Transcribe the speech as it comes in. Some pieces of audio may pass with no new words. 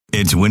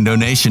It's Window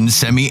Nation's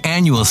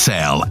semi-annual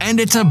sale, and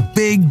it's a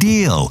big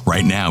deal.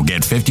 Right now,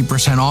 get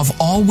 50% off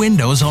all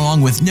windows along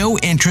with no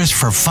interest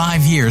for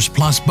 5 years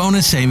plus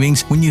bonus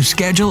savings when you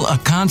schedule a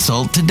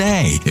consult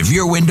today. If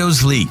your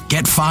windows leak,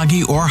 get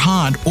foggy or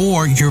hot,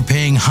 or you're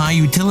paying high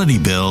utility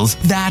bills,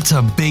 that's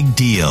a big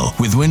deal.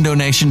 With Window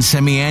Nation's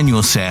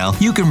semi-annual sale,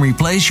 you can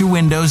replace your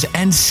windows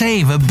and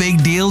save a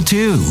big deal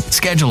too.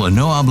 Schedule a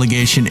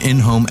no-obligation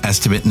in-home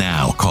estimate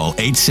now. Call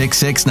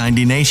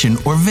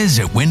 866-90-NATION or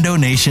visit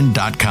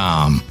windownation.com.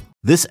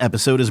 This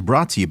episode is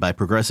brought to you by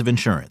Progressive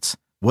Insurance.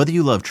 Whether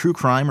you love true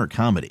crime or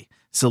comedy,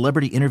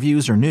 celebrity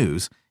interviews or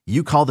news,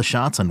 you call the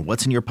shots on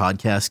what's in your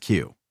podcast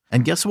queue.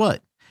 And guess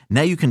what?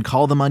 Now you can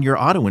call them on your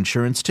auto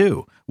insurance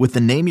too with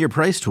the Name Your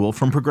Price tool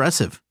from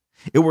Progressive.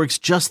 It works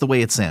just the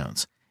way it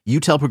sounds.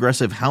 You tell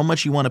Progressive how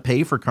much you want to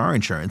pay for car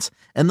insurance,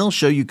 and they'll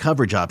show you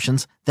coverage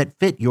options that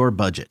fit your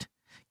budget.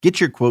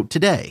 Get your quote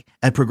today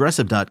at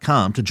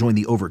Progressive.com to join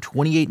the over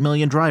 28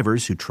 million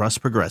drivers who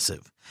trust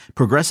Progressive.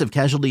 Progressive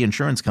Casualty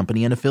Insurance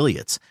Company and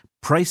Affiliates.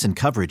 Price and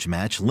coverage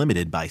match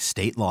limited by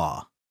state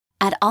law.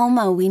 At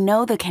Alma, we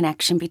know the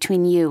connection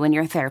between you and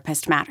your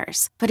therapist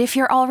matters. But if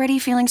you're already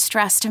feeling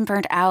stressed and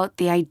burnt out,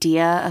 the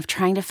idea of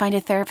trying to find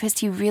a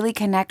therapist you really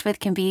connect with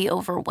can be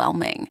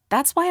overwhelming.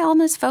 That's why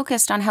Alma's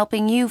focused on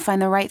helping you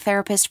find the right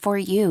therapist for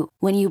you.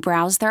 When you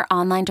browse their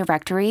online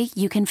directory,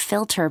 you can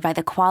filter by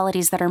the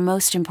qualities that are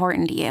most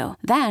important to you.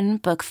 Then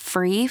book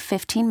free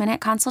 15-minute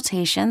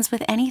consultations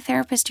with any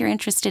therapist you're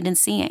interested in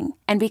seeing.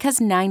 And because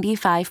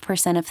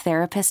 95% of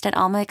therapists at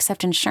Alma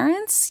accept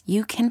insurance,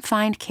 you can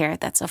find care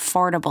that's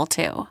affordable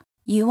too.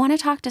 You want to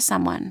talk to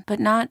someone, but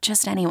not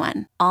just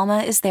anyone. Alma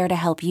is there to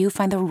help you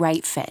find the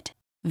right fit.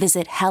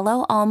 Visit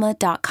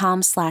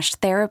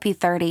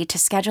helloalma.com/therapy30 to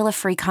schedule a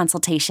free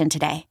consultation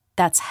today.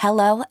 That's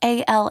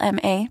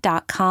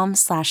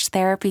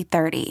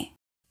helloalma.com/therapy30.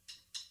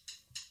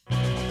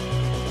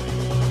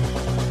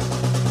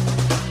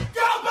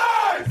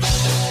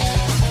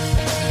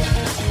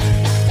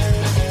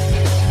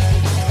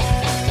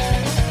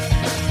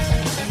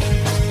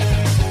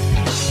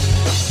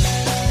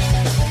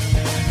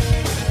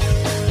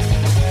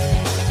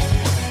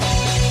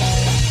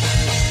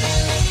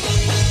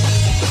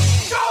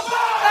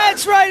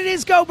 That's right, it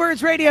is Go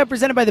Birds Radio,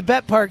 presented by the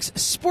Bet Parks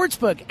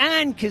Sportsbook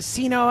and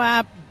Casino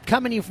app.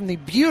 Coming to you from the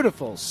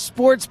beautiful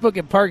Sportsbook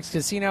at Parks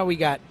Casino. We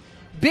got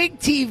big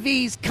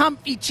TVs,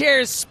 comfy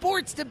chairs,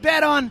 sports to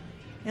bet on,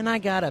 and I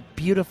got a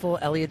beautiful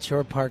Elliott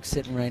Shore Park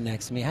sitting right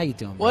next to me. How you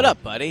doing, buddy? What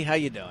up, buddy? How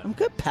you doing? I'm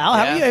good, pal.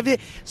 How are you?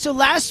 So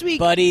last week...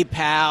 Buddy,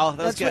 pal.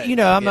 That's good. what, you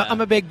know,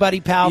 I'm a big buddy,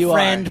 pal,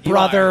 friend,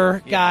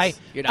 brother, guy. Yes.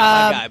 You're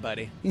not my guy,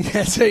 buddy.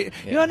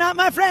 You're not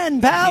my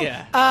friend, pal.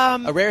 Yeah.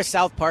 A rare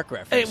South Park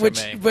reference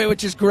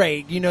which is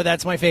great. You know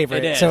that's my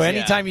favorite. It is, so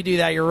anytime you do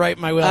that, you're right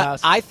in my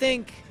wheelhouse.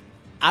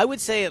 I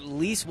would say at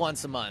least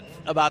once a month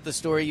about the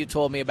story you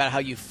told me about how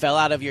you fell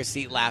out of your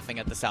seat laughing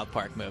at the South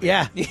Park movie.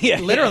 Yeah,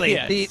 literally.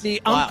 Yeah.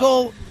 The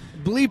Uncle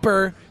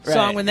Bleeper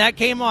song, when that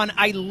came on,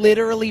 I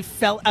literally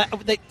fell,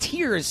 the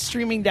tears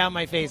streaming down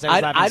my face.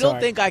 I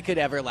don't think I could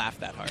ever laugh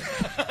that hard.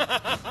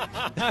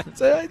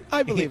 So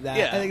I believe that.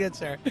 Yeah. I think that's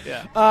fair.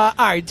 Yeah. All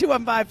right,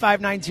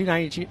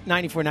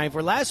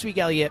 215-592-9494. Last week,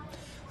 Elliot,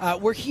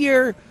 we're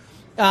here.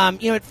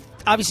 It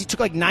obviously took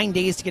like 9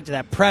 days to get to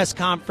that press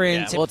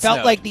conference. Yeah, it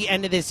felt like the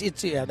end of this.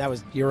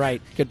 You're right.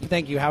 Good.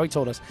 Thank you. Howie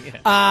told us.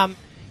 Yeah.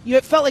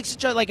 It felt like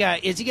such a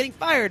is he getting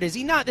fired? Is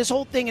he not? This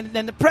whole thing, and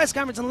then the press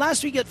conference. And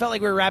last week it felt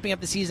like we were wrapping up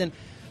the season.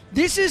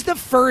 This is the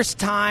first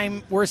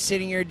time we're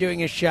sitting here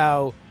doing a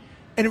show,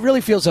 and it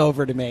really feels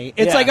over to me.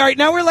 It's like, all right,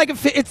 now we're like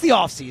it's the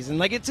off season.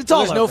 Like it's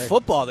all. There's no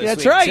football this week.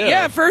 That's right. Too.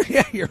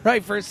 Yeah, you're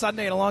right. First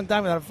Sunday in a long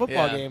time without a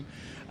football game.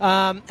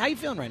 How you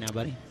feeling right now,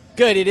 buddy?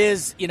 Good. It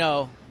is.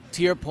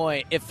 To your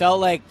point, it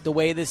felt like the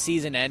way the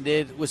season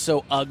ended was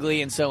so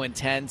ugly and so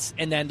intense,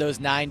 and then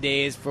those 9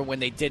 days from when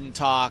they didn't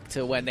talk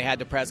to when they had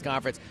the press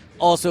conference,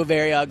 also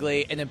very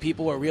ugly, and then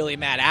people were really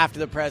mad after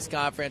the press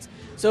conference.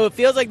 So it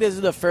feels like this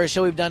is the first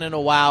show we've done in a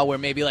while where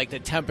maybe like the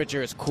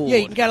temperature is cool. Yeah,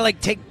 you gotta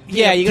take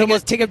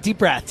a deep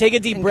breath. Take a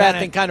deep breath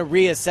and kind of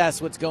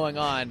reassess what's going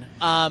on.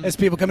 As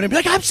people come in and be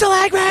like, I'm still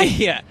angry.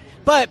 Yeah.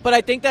 But I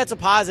think that's a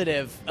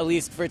positive, at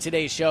least for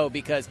today's show,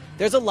 because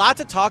there's a lot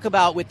to talk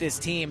about with this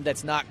team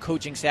that's not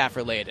coaching staff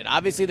related.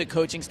 Obviously, the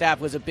coaching staff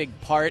was a big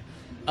part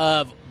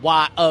of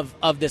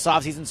this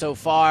offseason so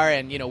far,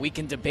 and we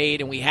can debate,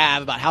 and we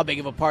have, about how big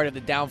of a part of the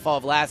downfall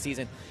of last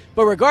season.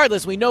 But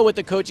regardless, we know what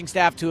the coaching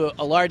staff to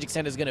a large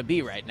extent is going to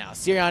be right now.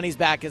 Sirianni's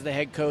back as the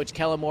head coach.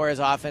 Kellen Moore as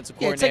offensive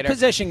coordinator. It's like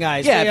position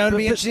guys. Yeah, it'll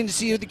be interesting to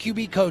see who the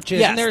QB coach is.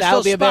 Yes, and there's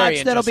that'll still be a very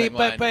spots that'll be,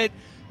 interesting one. but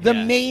the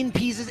main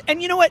pieces.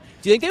 And you know what?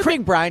 Do you think they would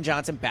bring Brian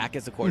Johnson back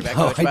as the quarterback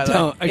coach? I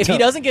don't. If he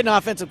doesn't get an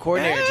offensive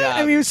coordinator job.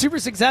 I mean, he was super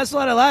successful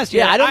at it last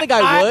year. Yeah, I don't think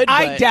I would.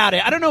 I doubt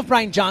it. I don't know if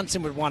Brian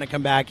Johnson would want to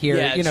come back here,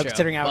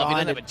 considering how he on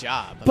doesn't have a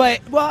job.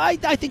 But, I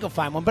think he'll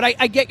find one. But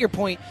I get your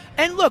point.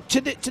 And look,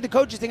 to the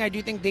coaches thing, I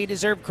do think they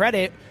deserve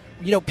credit.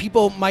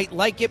 People might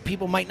like it,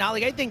 people might not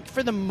like it. I think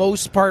for the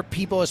most part,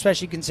 people,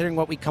 especially considering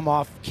what we came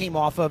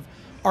off of,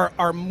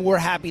 are more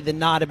happy than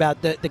not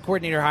about the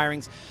coordinator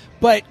hirings.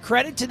 But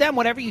credit to them,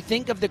 whatever you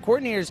think of the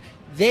coordinators,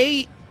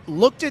 they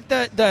looked at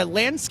the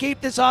landscape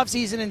this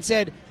offseason and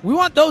said, we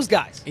want those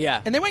guys.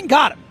 Yeah. And they went and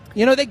got them.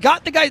 They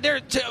got the guys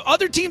there.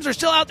 Other teams are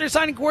still out there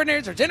signing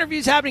coordinators. There's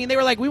interviews happening, and they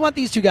were like, we want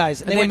these two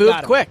guys. And they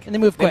moved quick. And they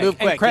moved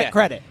quick.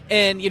 Credit.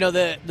 And,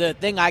 the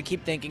thing I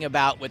keep thinking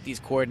about with these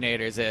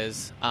coordinators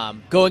is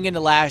going into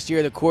last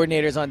year, the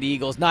coordinators on the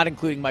Eagles, not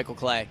including Michael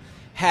Clay,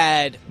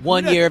 had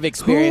 1 year of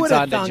experience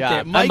on the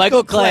job.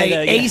 Michael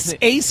Clay,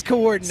 ace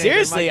coordinator.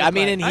 Seriously,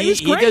 Michael and Clay.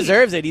 he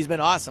deserves it. He's been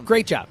awesome.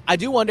 Great job. I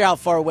do wonder how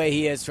far away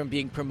he is from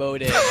being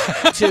promoted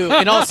to,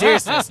 in all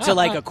seriousness, to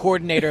like a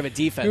coordinator of a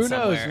defense Who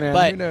knows, somewhere.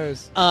 man? Who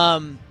knows?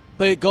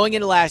 But going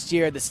into last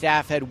year, the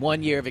staff had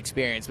 1 year of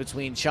experience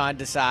between Sean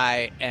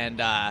Desai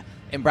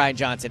and Brian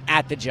Johnson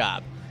at the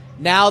job.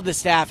 Now the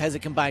staff has a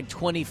combined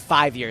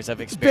 25 years of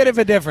experience. Bit of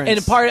a difference.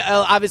 And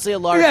obviously a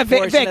large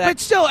portion of that.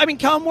 But still,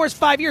 Kellen Moore's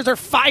 5 years are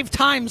 5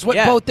 times what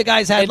both the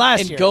guys had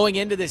last year. And going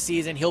into the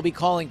season, he'll be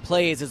calling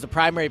plays as the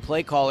primary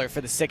play caller for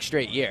the 6th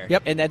straight year.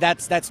 Yep. And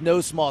that's no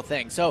small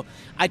thing. So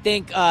I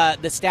think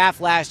the staff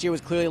last year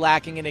was clearly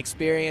lacking in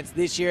experience.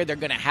 This year they're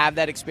going to have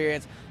that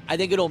experience. I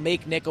think it'll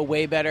make Nick a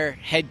way better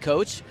head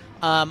coach.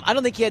 I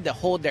don't think he had to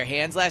hold their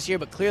hands last year,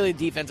 but clearly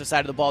the defensive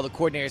side of the ball, the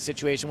coordinator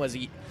situation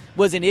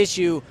was an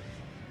issue.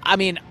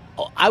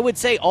 I would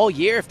say all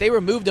year, if they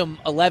removed him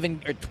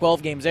 11 or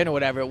 12 games in or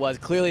whatever it was,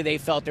 clearly they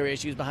felt there were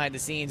issues behind the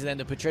scenes, and then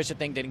the Patricia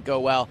thing didn't go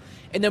well.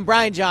 And then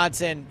Brian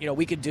Johnson,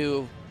 we could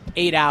do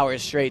 8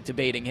 hours straight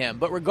debating him.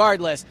 But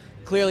regardless,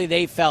 clearly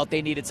they felt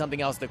they needed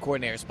something else at the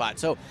coordinator spot.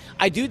 So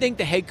I do think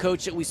the head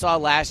coach that we saw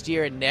last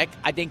year in Nick,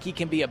 I think he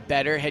can be a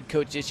better head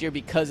coach this year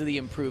because of the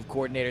improved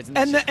coordinators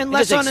and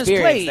less on his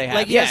plate.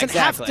 Like he doesn't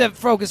have to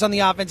focus on the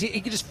offense. He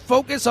can just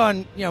focus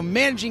on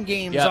managing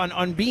games,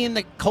 on being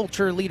the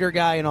culture leader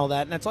guy and all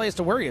that, and that's all he has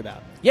to worry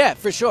about. Yeah,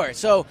 for sure.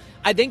 So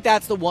I think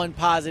that's the one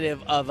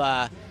positive of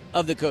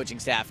the coaching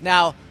staff.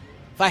 Now,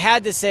 if I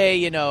had to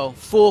say,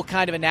 full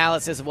kind of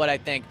analysis of what I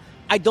think,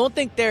 I don't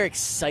think they're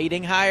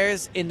exciting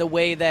hires in the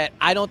way that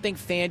I don't think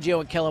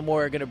Fangio and Kellen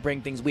Moore are going to bring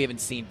things we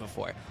haven't seen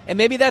before. And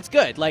maybe that's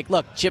good. Like,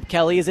 look, Chip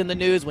Kelly is in the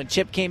news. When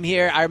Chip came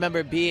here, I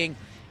remember being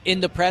in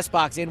the press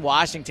box in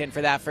Washington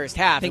for that first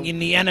half. Thinking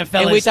the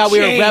NFL and we thought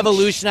changed. We were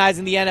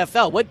revolutionizing the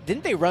NFL. What,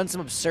 didn't they run some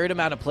absurd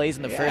amount of plays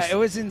in the first? It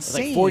was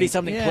insane. Like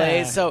 40-something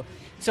plays. So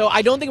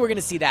I don't think we're going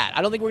to see that.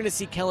 I don't think we're going to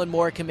see Kellen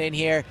Moore come in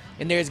here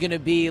and there's going to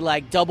be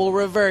like double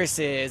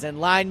reverses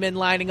and linemen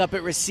lining up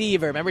at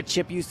receiver. Remember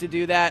Chip used to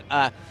do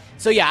that?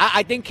 So,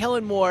 I think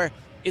Kellen Moore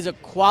is a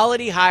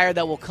quality hire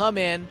that will come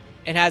in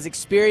and has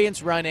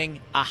experience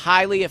running a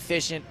highly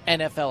efficient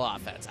NFL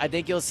offense. I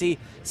think you'll see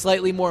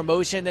slightly more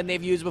motion than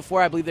they've used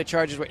before. I believe the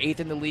Chargers were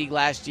 8th in the league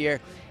last year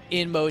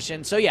in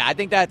motion. So, I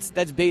think that's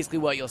basically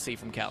what you'll see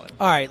from Kellen.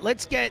 All right,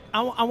 let's get –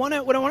 what I want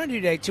to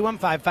do today,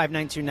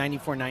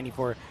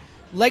 215-592-9494.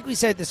 Like we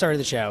said at the start of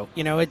the show,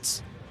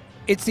 it's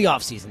the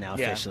offseason now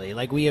officially. Yeah.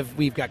 Like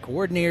we've got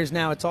coordinators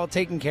now. It's all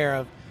taken care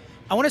of.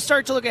 I want to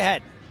start to look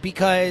ahead,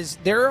 because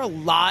there are a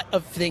lot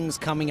of things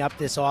coming up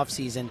this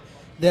offseason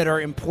that are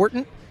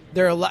important.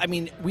 There are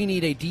we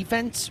need a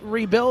defense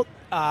rebuilt.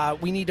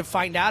 We need to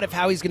find out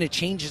how he's going to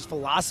change his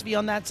philosophy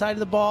on that side of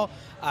the ball.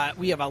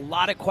 We have a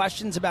lot of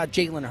questions about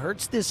Jalen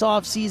Hurts this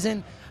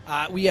offseason.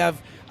 We have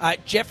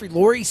Jeffrey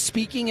Lurie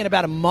speaking in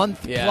about a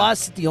month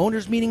plus at the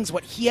owners' meetings,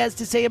 what he has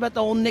to say about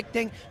the whole Nick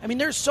thing.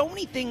 There's so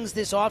many things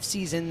this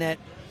offseason that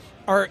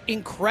are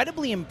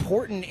incredibly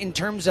important in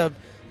terms of,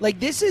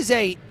 this is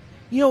a –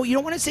 you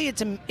don't want to say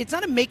it's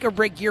not a make or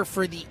break year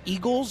for the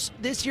Eagles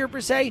this year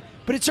per se,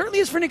 but it certainly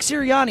is for Nick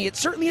Sirianni. It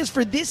certainly is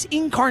for this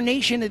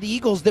incarnation of the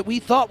Eagles that we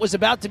thought was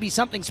about to be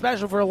something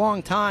special for a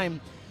long time.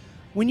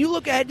 When you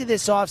look ahead to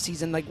this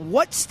offseason,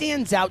 what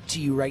stands out to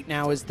you right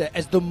now as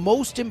the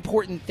most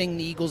important thing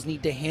the Eagles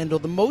need to handle,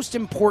 the most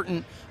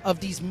important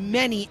of these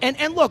many?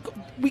 And look,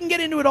 we can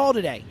get into it all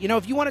today.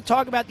 If you want to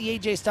talk about the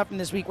AJ stuff from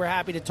this week, we're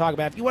happy to talk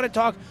about it. If you want to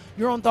talk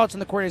your own thoughts on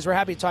the coordinators, we're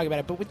happy to talk about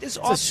it. But with this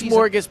offseason, it's a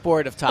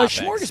smorgasbord of topics.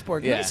 A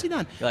smorgasbord. Yeah. Nicely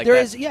done. Like there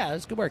that? is,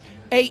 that's good work.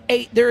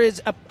 There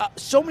is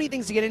so many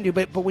things to get into,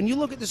 but when you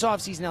look at this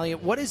offseason,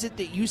 Elliot, what is it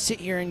that you sit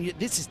here and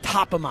this is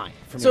top of mind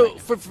for me? So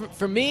right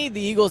for me,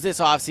 the Eagles this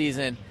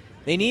offseason,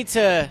 they need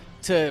to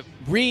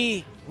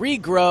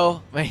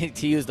regrow,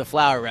 to use the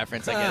flower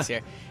reference, I guess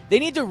here. They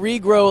need to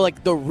regrow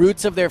the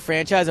roots of their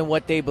franchise and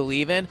what they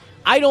believe in.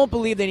 I don't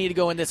believe they need to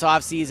go in this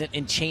offseason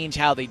and change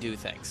how they do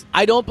things.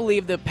 I don't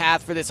believe the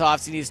path for this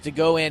offseason is to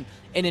go in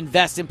and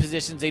invest in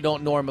positions they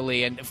don't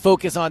normally and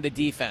focus on the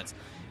defense.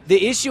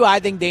 The issue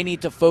I think they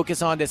need to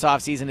focus on this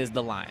offseason is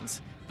the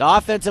lines. The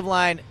offensive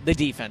line, the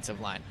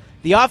defensive line.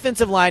 The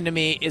offensive line, to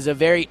me, is a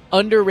very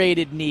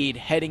underrated need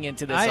heading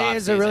into this offseason.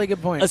 It's a really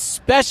good point.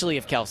 Especially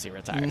if Kelsey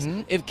retires.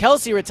 Mm-hmm. If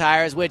Kelsey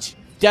retires, which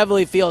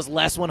definitely feels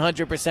less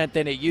 100%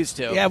 than it used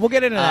to. Yeah, we'll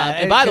get into that.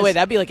 And by the way,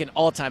 that'd be like an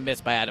all-time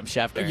miss by Adam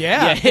Schefter.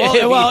 Yeah.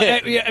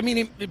 I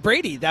mean,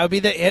 Brady, that would be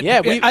the it.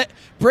 Yeah,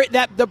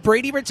 the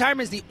Brady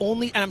retirement is the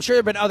only, and I'm sure there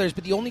have been others,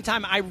 but the only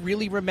time I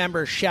really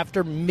remember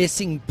Schefter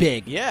missing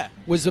big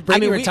was the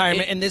Brady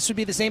retirement, and this would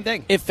be the same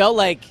thing. It felt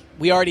like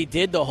we already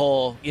did the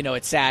whole,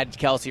 it's sad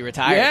Kelsey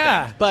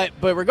retired thing. But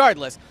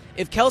regardless,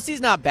 if Kelsey's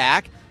not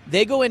back,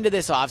 they go into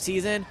this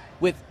offseason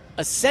with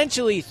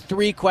essentially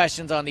 3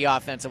 questions on the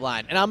offensive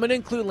line. And I'm going to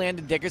include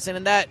Landon Dickerson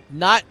in that,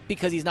 not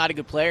because he's not a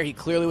good player. He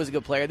clearly was a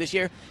good player this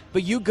year.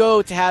 But you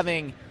go to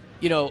having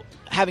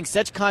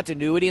such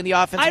continuity in the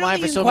offensive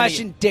line for so many. I don't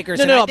question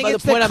Dickerson. No, I think but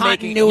it's the point the I'm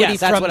making, continuity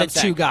that's from what the I'm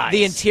saying. two guys.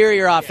 The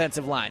interior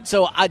offensive line.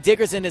 So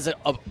Dickerson is an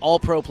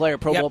all-pro player,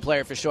 Pro Bowl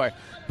player for sure.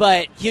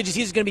 But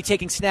he's going to be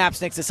taking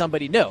snaps next to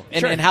somebody new.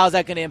 And how is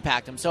that going to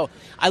impact him? So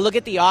I look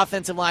at the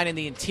offensive line and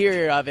the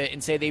interior of it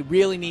and say they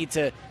really need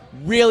to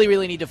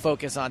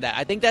focus on that.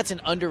 I think that's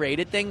an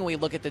underrated thing when we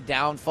look at the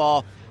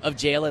downfall of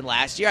Jalen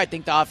last year. I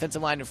think the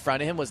offensive line in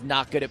front of him was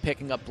not good at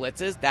picking up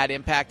blitzes. That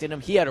impacted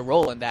him. He had a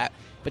role in that,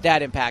 but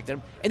that impacted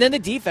him. And then the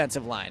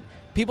defensive line.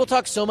 People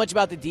talk so much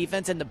about the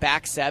defense and the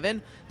back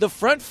 7. The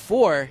front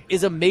 4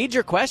 is a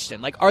major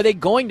question. Like, are they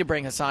going to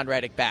bring Hassan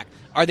Reddick back?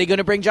 Are they going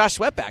to bring Josh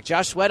Sweat back?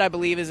 Josh Sweat, I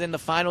believe, is in the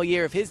final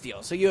year of his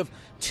deal. So you have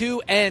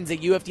 2 ends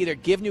that you have to either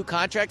give new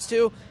contracts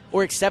to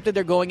or accept that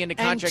they're going into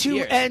contract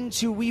years. And 2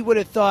 ends who we would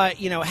have thought,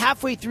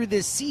 halfway through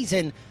this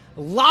season,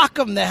 lock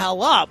them the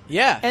hell up.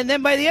 Yeah. And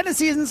then by the end of the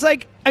season, it's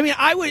like,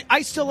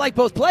 I still like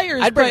both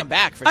players. I'd bring them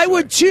back for sure. I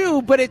would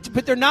too,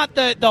 but they're not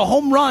the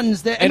home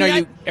runs.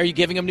 Are you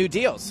giving them new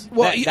deals?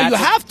 Well, you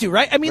have to,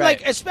 right?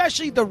 Like,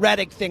 especially the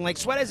Reddick thing. Like,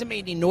 Sweat hasn't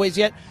made any noise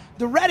yet.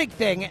 The Reddick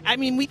thing,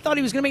 we thought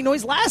he was going to make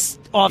noise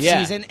last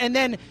offseason. And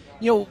then,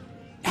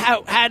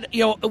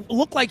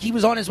 looked like he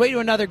was on his way to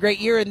another great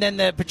year, and then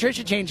the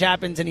Patricia change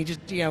happens, and he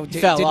just,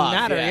 didn't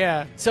matter.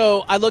 Yeah.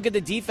 So I look at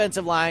the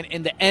defensive line,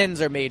 and the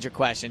ends are major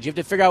questions. You have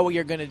to figure out what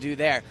you're going to do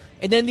there.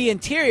 And then the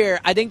interior,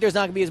 I think there's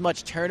not going to be as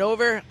much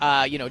turnover.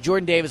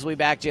 Jordan Davis will be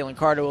back. Jalen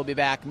Carter will be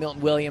back.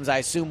 Milton Williams, I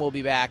assume, will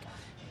be back.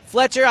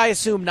 Fletcher, I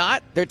assume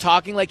not. They're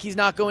talking like he's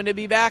not going to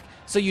be back.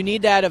 So you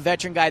need to add a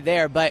veteran guy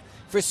there. But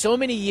for so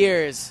many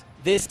years,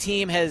 this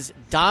team has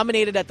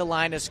dominated at the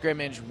line of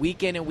scrimmage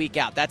week in and week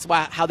out. That's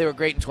how they were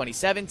great in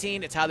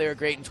 2017. It's how they were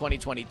great in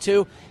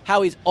 2022.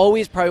 How he's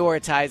always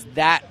prioritized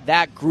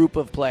that group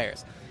of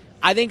players.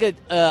 I think an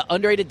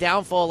underrated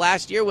downfall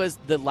last year was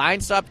the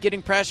line stopped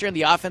getting pressure and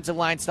the offensive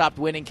line stopped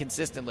winning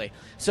consistently.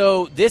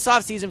 So this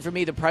offseason for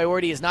me, the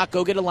priority is not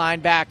go get a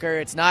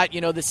linebacker. It's not,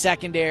 the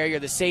secondary or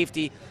the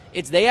safety.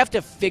 It's they have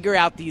to figure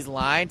out these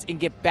lines and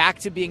get back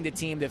to being the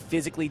team that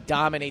physically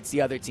dominates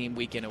the other team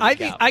week in and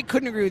week out. I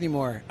couldn't agree with you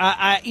more.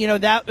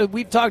 That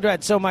we've talked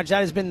about so much.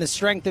 That has been the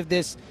strength of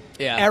this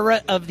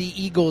era of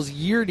the Eagles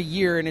year to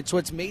year, and it's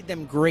what's made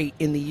them great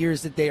in the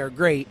years that they are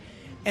great.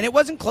 And it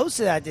wasn't close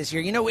to that this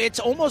year. It's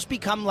almost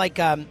become like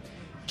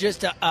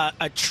just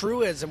a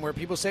truism where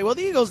people say, well,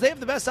 the Eagles, they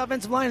have the best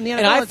offensive line in the NFL.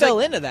 And I fell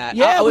into that.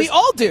 Yeah, we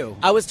all do.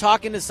 I was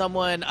talking to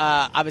someone,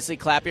 obviously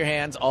clap your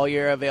hands, all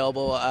your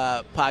available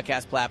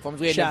podcast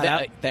platforms. Shout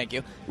out. Thank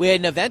you. We had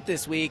an event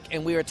this week,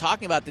 and we were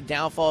talking about the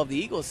downfall of the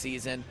Eagles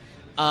season.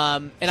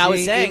 And I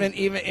was saying...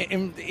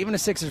 Even a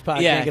Sixers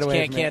podcast can't get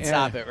away from it. Can't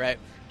stop it, right?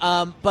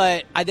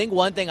 But I think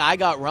one thing I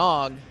got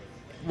wrong...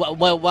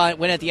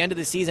 when at the end of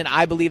the season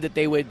I believed that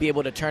they would be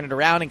able to turn it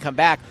around and come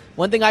back.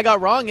 One thing I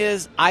got wrong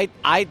is I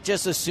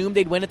just assumed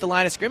they'd win at the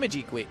line of scrimmage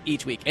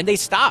each week, and they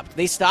stopped.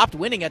 They stopped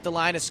winning at the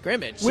line of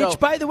scrimmage. Which,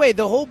 by the way,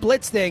 the whole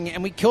blitz thing,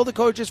 and we killed the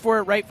coaches for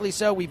it, rightfully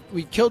so. We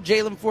killed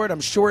Jalen for it,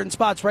 I'm sure, in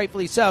spots,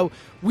 rightfully so.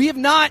 We have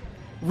not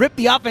ripped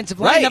the offensive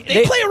line up.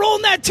 They play a role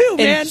in that too,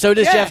 man. And so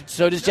does Jeff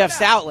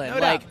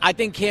Stoutland. No I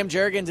think Cam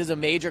Jurgens is a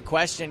major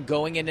question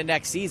going into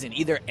next season.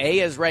 Either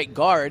A, as right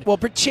guard,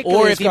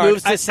 particularly or if he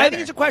moves to center. I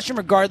think it's a question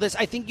regardless.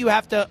 I think you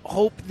have to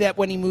hope that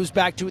when he moves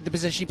back to the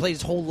position he plays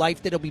his whole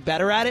life, that he'll be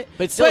better at it.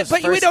 But we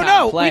don't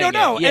know. We don't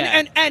know.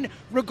 Yeah. And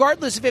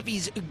regardless of if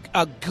he's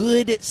a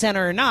good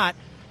center or not,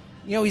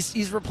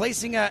 he's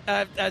replacing a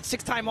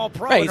 6-time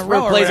All-Pro. Right, he's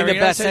replacing the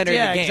best center in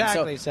the game.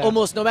 Exactly. So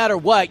almost no matter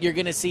what, you're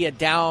going to see a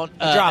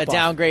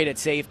downgrade at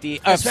safety,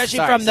 especially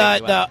from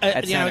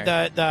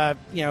the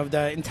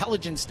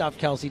intelligence stuff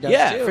Kelsey does.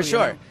 Yeah, too, for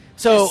sure.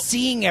 So just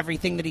seeing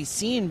everything that he's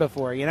seen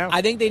before,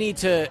 I think they need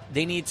to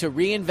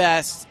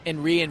reinvest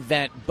and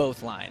reinvent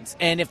both lines,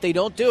 and if they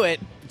don't do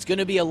it, it's going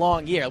to be a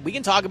long year. We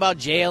can talk about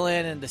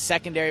Jalen and the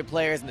secondary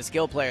players and the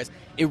skill players.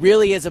 It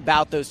really is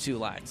about those two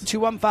lines.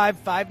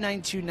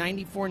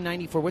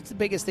 215-592-9494. What's the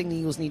biggest thing the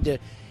Eagles need to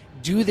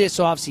do this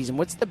offseason?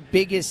 What's the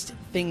biggest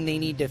thing they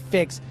need to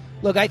fix?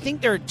 Look, I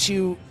think there are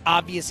two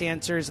obvious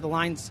answers. The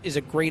lines is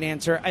a great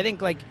answer. I think,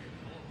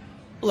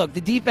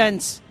 the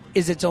defense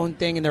is its own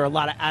thing, and there are a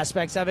lot of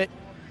aspects of it.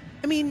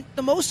 The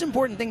most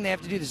important thing they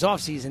have to do this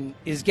offseason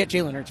is get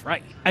Jalen Hurts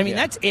right.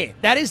 That's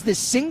it. That is the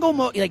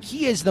single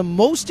he is the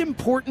most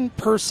important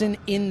person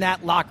in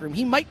that locker room.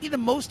 He might be the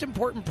most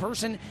important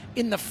person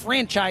in the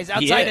franchise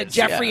outside of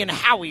Jeffrey and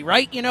Howie,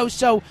 right?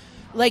 So,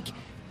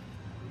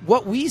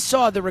 what we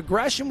saw, the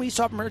regression we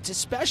saw from Hurts,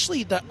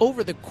 especially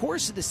over the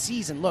course of the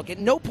season. Look, at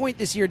no point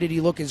this year did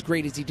he look as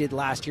great as he did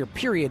last year,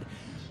 period.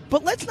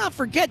 But let's not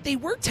forget, they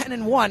were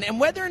 10-1, and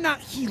whether or not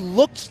he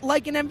looked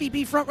like an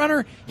MVP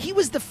frontrunner, he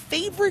was the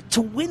favorite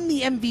to win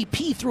the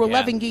MVP through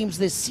 11 games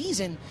this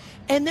season.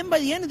 And then by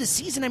the end of the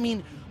season, I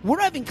mean,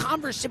 we're having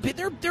conversations.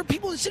 There are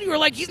people in the city who are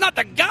like, he's not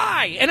the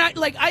guy. And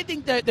I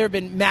think that there have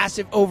been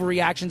massive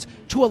overreactions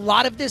to a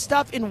lot of this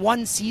stuff in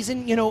one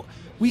season. You know,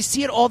 we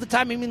see it all the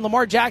time. I mean,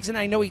 Lamar Jackson,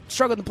 I know he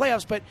struggled in the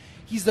playoffs, but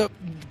he's the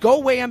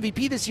go-away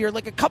MVP this year.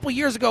 Like a couple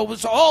years ago, it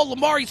was,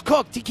 Lamar, he's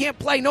cooked. He can't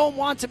play. No one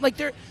wants him. Like,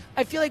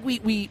 I feel like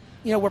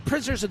we're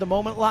prisoners of the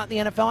moment a lot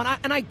in the NFL,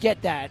 and I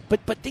get that.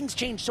 But things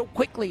change so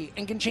quickly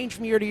and can change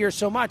from year to year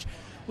so much.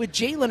 With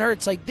Jalen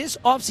Hurts, like this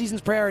offseason's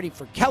priority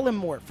for Kellen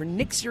Moore, for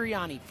Nick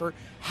Sirianni, for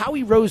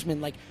Howie Roseman,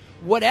 like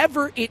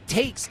whatever it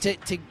takes to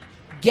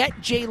get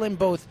Jalen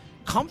both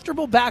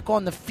comfortable back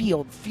on the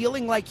field,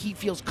 feeling like he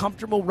feels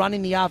comfortable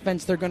running the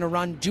offense they're going to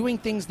run, doing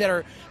things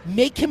that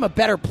make him a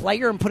better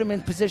player and put him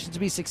in position to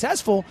be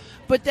successful.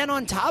 But then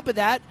on top of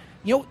that,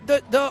 you know,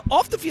 the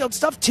off the field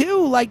stuff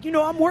too. Like, you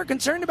know, I'm more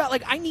concerned about,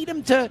 like, I need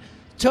him to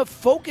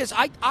focus.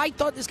 I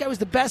thought this guy was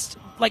the best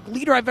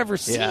leader I've ever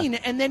seen,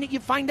 and then you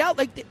find out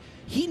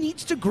he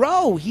needs to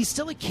grow. He's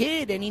still a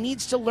kid, and he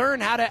needs to learn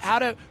how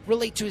to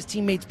relate to his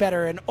teammates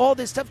better and all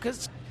this stuff.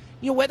 Because,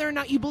 you know, whether or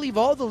not you believe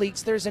all the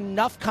leaks, there's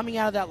enough coming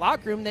out of that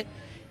locker room that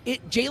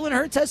Jalen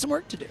Hurts has some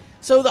work to do.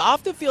 So the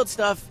off the field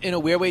stuff, in a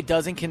weird way,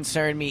 doesn't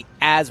concern me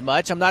as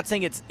much. I'm not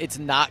saying it's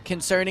not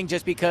concerning,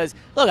 just because,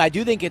 look, I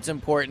do think it's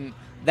important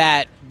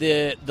that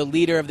the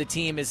leader of the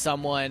team is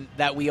someone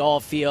that we all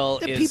feel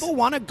that people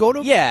want to go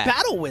to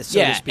battle with,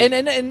 so to speak.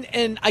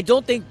 And I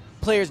don't think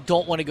players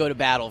don't want to go to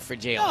battle for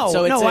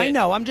Jalen. I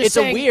know. I'm just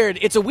saying.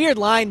 It's a weird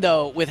line,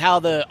 though, with how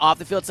the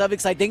off-the-field stuff,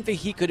 because I think that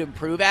he could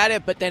improve at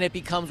it, but then it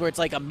becomes where it's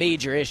like a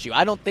major issue.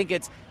 I don't think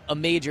it's a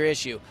major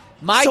issue.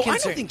 I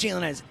don't think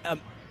Jalen has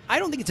I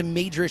don't think it's a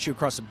major issue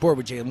across the board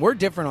with Jalen. We're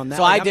different on that.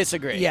 So I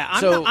disagree. Yeah,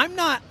 I'm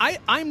not.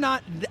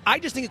 I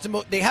just think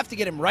they have to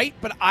get him right,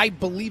 but I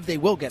believe they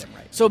will get him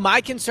right. So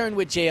my concern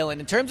with Jalen,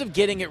 in terms of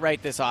getting it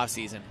right this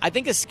offseason, I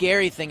think a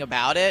scary thing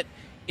about it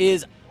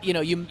is, you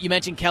know, you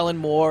mentioned Kellen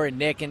Moore and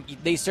Nick, and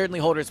they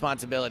certainly hold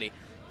responsibility.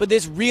 But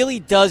this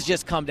really does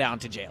just come down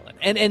to Jalen.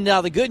 And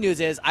now the good news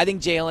is I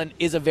think Jalen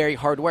is a very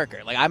hard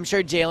worker. Like, I'm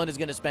sure Jalen is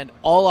going to spend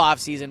all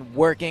offseason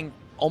working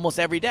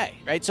almost every day,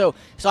 right? So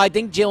I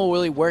think Jalen will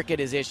really work at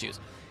his issues.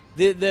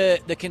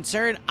 The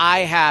concern I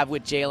have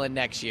with Jalen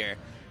next year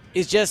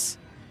is just,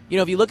 you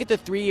know, if you look at the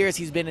 3 years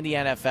he's been in the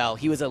NFL,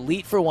 he was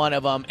elite for one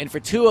of them, and for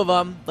two of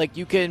them, like,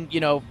 you can, you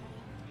know,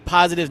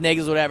 positives,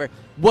 negatives, whatever,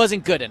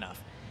 wasn't good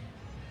enough.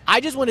 I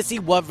just want to see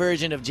what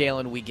version of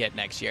Jalen we get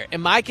next year.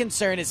 And my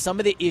concern is some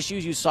of the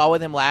issues you saw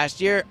with him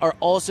last year are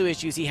also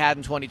issues he had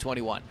in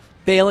 2021.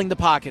 Bailing the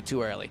pocket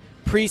too early,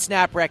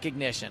 pre-snap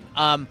recognition.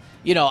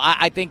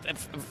 I think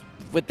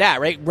with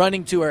that, right,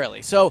 running too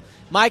early. So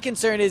my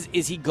concern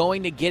is he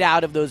going to get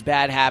out of those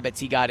bad habits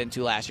he got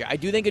into last year? I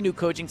do think a new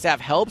coaching staff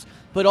helps,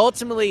 but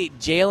ultimately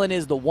Jalen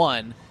is the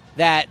one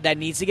that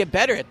needs to get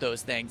better at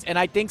those things. And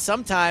I think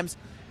sometimes,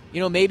 you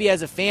know, maybe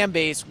as a fan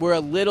base, we're a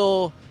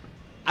little,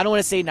 I don't want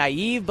to say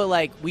naive, but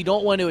like, we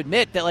don't want to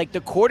admit that, like, the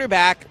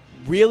quarterback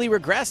really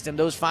regressed in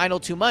those final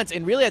 2 months.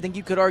 And really, I think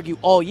you could argue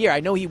all year. I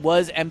know he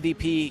was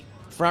MVP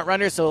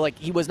frontrunner, so like,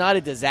 he was not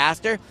a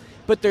disaster.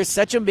 But there's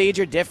such a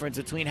major difference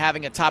between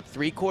having a top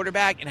 3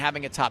 quarterback and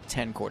having a top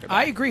 10 quarterback.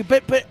 I agree,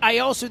 but I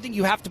also think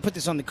you have to put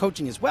this on the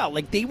coaching as well.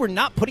 Like, they were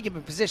not putting him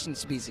in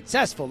positions to be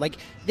successful. Like,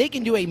 they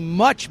can do a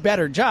much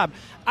better job.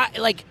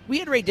 We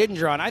had Ray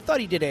Didinger on. I thought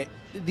he did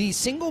the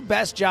single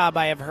best job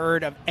I have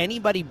heard of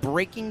anybody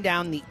breaking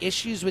down the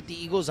issues with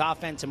the Eagles'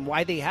 offense and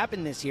why they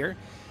happened this year.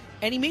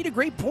 And he made a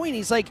great point.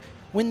 He's like,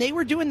 when they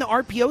were doing the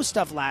RPO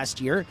stuff last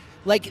year,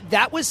 like,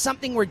 that was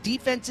something where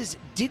defenses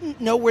didn't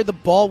know where the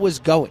ball was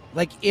going.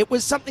 Like, it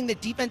was something that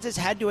defenses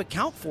had to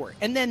account for.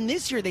 And then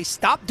this year they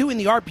stopped doing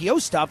the RPO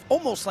stuff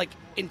almost like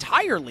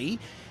entirely,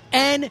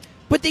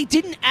 but they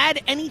didn't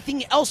add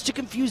anything else to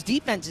confuse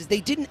defenses. They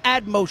didn't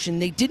add motion.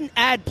 They didn't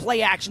add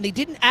play action. They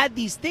didn't add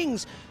these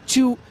things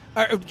to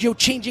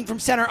changing from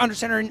center, under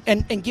center,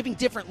 and giving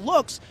different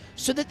looks,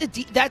 so that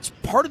that's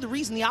part of the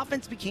reason the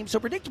offense became so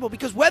predictable.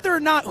 Because whether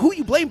or not who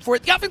you blame for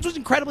it, the offense was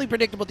incredibly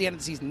predictable at the end of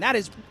the season. That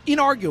is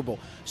inarguable.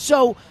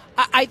 So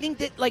I think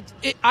that,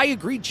 I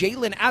agree,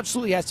 Jalen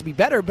absolutely has to be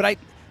better, but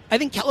I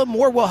think Kellen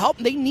Moore will help.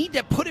 They need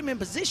to put him in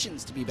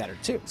positions to be better,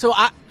 too. So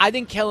I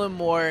think Kellen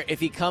Moore,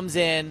 if he comes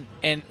in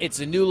and it's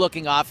a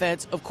new-looking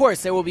offense, of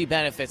course there will be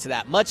benefits to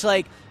that. Much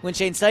like when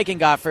Shane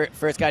Steichen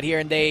first got here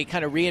and they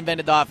kind of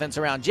reinvented the offense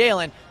around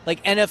Jalen,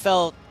 like,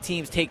 NFL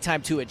teams take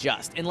time to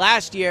adjust. And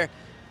last year,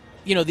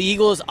 you know, the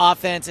Eagles'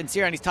 offense, and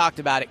Sirianni's talked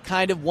about it,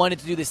 kind of wanted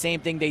to do the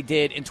same thing they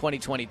did in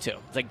 2022.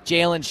 It's like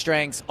Jalen's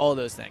strengths, all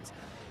those things.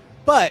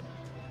 But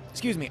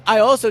Excuse me. I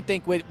also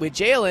think with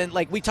Jalen,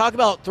 like we talk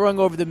about throwing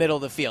over the middle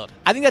of the field.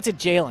 I think that's a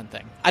Jalen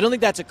thing. I don't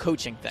think that's a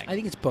coaching thing. I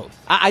think it's both.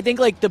 I think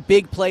like the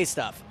big play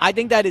stuff. I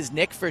think that is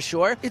Nick for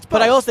sure. It's both.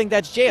 But I also think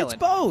that's Jalen. It's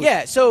both.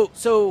 Yeah. So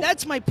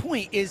that's my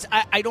point. Is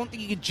I don't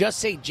think you could just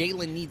say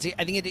Jalen needs it.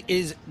 I think it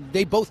is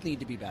they both need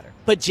to be better.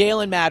 But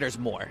Jalen matters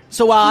more.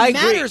 So while I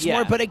agree, matters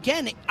more. But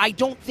again, I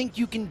don't think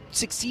you can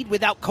succeed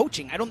without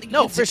coaching. I don't think you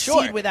can for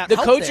succeed sure. without the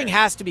help coaching there.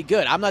 has to be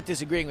good. I'm not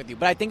disagreeing with you,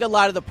 but I think a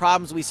lot of the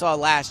problems we saw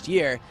last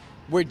year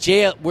were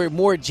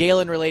more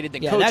Jalen related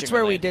than coaching. That's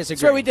where related. we disagree.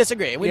 That's where we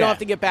disagree. We don't have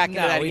to get back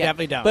into that we again.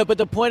 definitely don't. But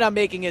the point I'm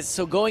making is,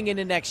 so going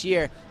into next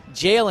year,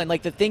 Jalen,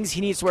 like the things he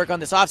needs to work on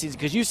this offseason,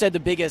 because you said the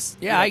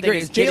biggest I agree.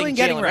 is Jalen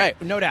getting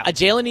right, no doubt.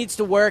 Jalen needs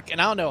to work,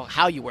 and I don't know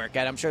how you work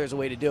at it. I'm sure there's a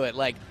way to do it.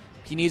 Like,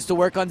 he needs to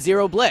work on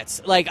zero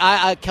blitz. Like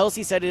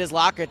Kelsey said in his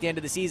locker at the end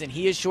of the season,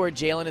 he is sure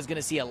Jalen is going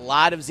to see a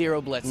lot of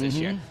zero blitz this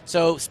year.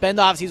 So spend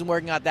the offseason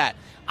working on that.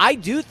 I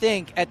do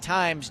think at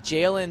times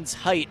Jalen's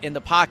height in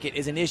the pocket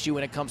is an issue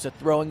when it comes to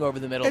throwing over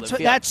the middle of the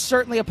field. That's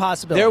certainly a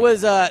possibility.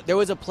 There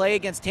was a play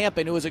against Tampa,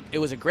 and it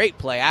was a great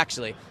play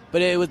actually,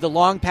 but it was the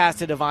long pass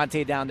to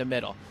Devontae down the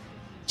middle.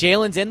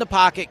 Jalen's in the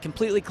pocket,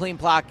 completely clean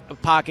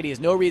pocket. He has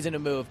no reason to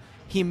move.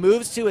 He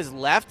moves to his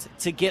left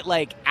to get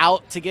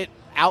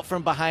out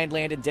from behind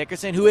Landon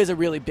Dickerson, who is a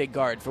really big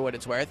guard for what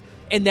it's worth,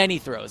 and then he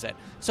throws it.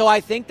 So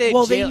I think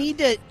that they need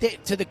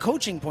to the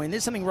coaching point. This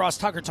is something Ross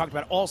Tucker talked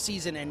about all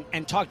season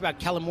and talked about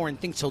Kellen Moore and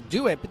thinks he'll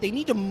do it, but they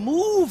need to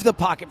move the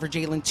pocket for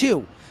Jalen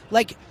too.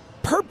 Like,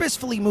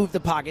 purposefully move the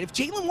pocket. If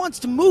Jalen wants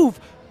to move,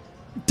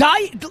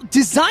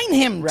 design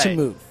him to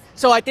move.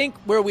 So I think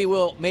where we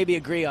will maybe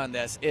agree on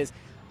this is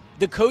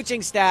the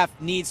coaching staff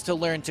needs to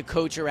learn to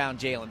coach around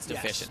Jalen's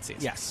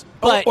deficiencies. Yes.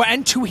 But,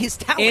 and to his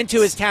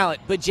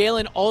talent. But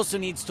Jalen also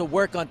needs to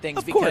work on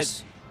things because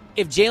course.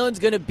 If Jalen's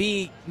going to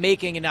be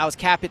making, and now his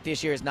cap hit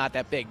this year is not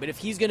that big, but if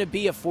he's going to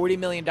be a $40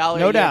 million a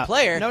year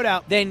player, no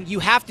doubt, then you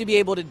have to be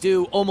able to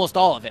do almost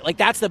all of it. Like,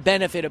 that's the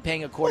benefit of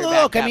paying a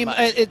quarterback. Look, I mean,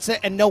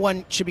 and no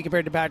one should be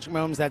compared to Patrick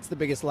Mahomes. That's the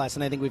biggest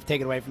lesson I think we've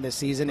taken away from this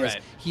season. Is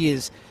he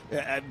is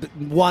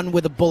one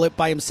with a bullet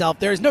by himself.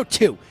 There is no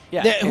two.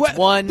 Yeah, it's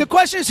one. The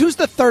question is, who's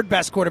the third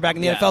best quarterback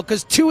in the NFL?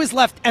 Because two is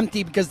left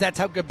empty because that's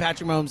how good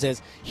Patrick Mahomes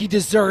is. He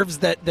deserves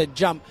the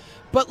jump.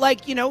 But,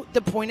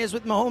 the point is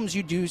with Mahomes,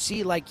 you do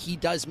see, he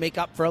does make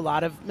up for a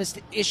lot of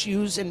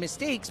issues and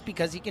mistakes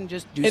because he can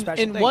just do special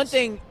things. And one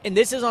thing, and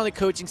this is on the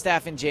coaching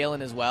staff and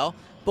Jalen as well,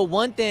 but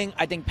one thing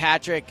I think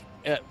Patrick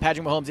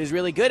Mahomes is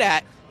really good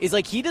at is,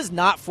 he does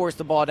not force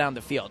the ball down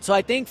the field. So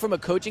I think from a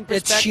coaching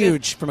perspective. It's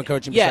huge from a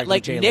coaching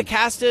perspective, Jalen. Nick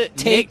has to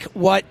take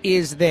what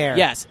is there.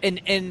 Yes,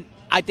 and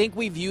I think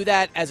we view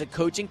that as a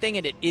coaching thing,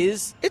 and it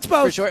is. It's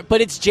both. For sure,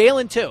 but it's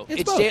Jalen, too.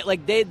 It's both.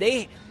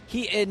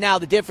 Now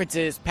the difference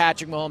is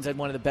Patrick Mahomes had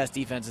one of the best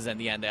defenses in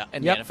the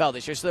NFL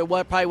this year, so there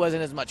probably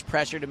wasn't as much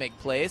pressure to make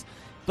plays.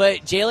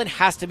 But Jalen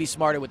has to be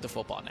smarter with the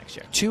football next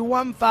year.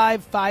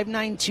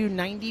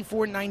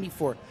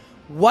 215-592-9494.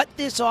 What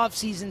this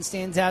offseason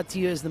stands out to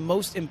you as the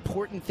most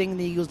important thing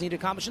the Eagles need to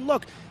accomplish? And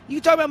look, you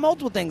can talk about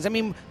multiple things. I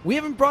mean, we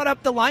haven't brought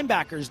up the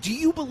linebackers. Do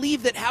you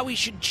believe that Howie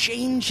should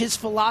change his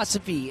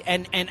philosophy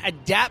and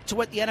adapt to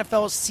what the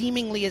NFL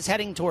seemingly is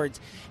heading towards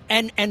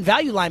and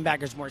value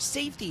linebackers more?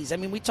 Safeties. I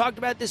mean, we talked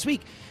about it this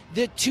week.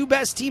 The two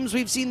best teams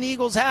we've seen the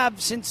Eagles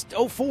have since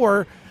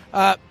 2004,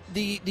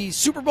 the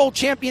Super Bowl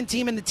champion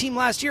team and the team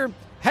last year,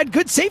 had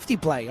good safety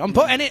play.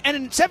 And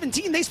in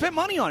 17, they spent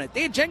money on it.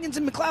 They had Jenkins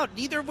and McLeod,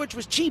 neither of which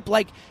was cheap.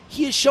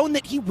 He has shown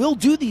that he will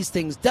do these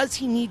things. Does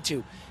he need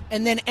to?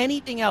 And then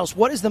anything else,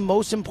 what is the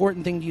most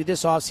important thing to you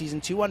this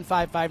offseason?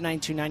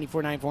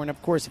 215-592-9494. And, of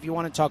course, if you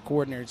want to talk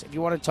coordinators, if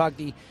you want to talk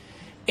the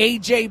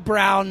A.J.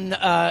 Brown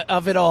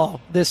of it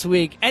all this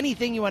week,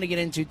 anything you want to get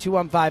into,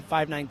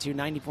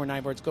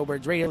 215-592-9494. It's Go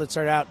Birds Radio. Let's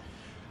start out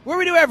where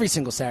we do every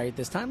single Saturday at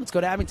this time. Let's go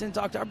to Abington and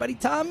talk to our buddy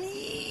Tom.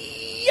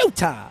 Yo,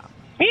 Tom.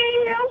 Hey,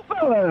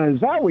 fellas,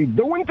 how we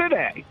doing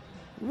today?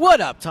 What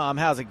up, Tom?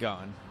 How's it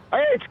going?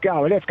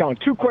 It's going.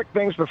 Two quick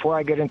things before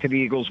I get into the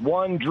Eagles.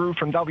 One, Drew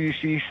from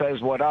WC says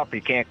what up. He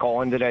can't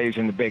call in today. He's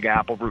in the Big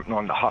Apple rooting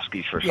on the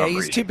Huskies for some reason.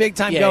 Yeah, he's too big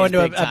time going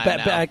to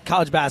a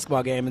college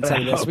basketball game and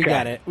saying this.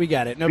 Okay. We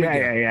got it. No big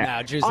deal.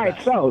 Yeah. No, all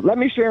right, so let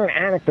me share an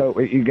anecdote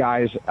with you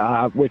guys,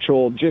 which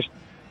will just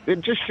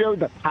show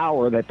the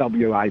power that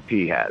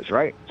WIP has,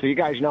 right? So you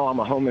guys know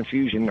I'm a home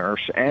infusion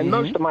nurse, and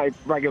most of my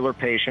regular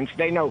patients,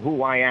 they know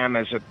who I am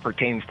as it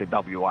pertains to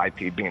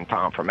WIP, being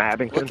Tom from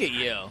Abington. Look at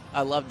you.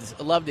 I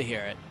love to hear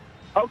it.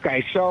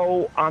 Okay,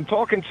 so I'm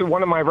talking to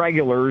one of my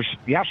regulars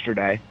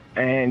yesterday,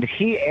 and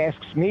he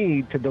asks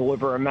me to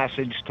deliver a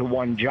message to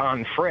one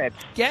John Fritz.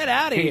 Get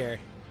out of here.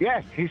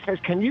 Yes, he says,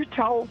 can you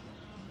tell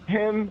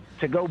him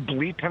to go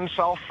bleep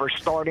himself for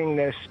starting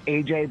this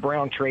A.J.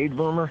 Brown trade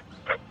rumor?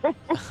 All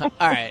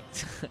right.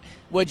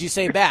 What'd you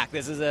say back?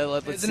 This is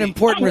it's an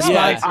important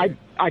response. I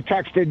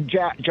texted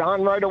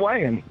John right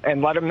away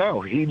and let him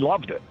know. He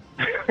loved it.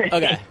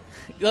 Okay.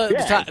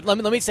 Let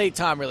me say,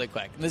 Tom, really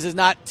quick. This is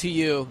not to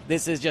you.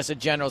 This is just a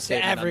general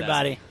statement. To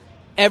everybody.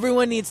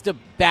 Everyone needs to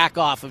back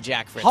off of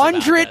Jack Fritz.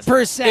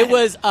 100%. It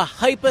was a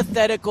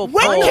hypothetical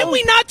When poll. can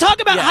we not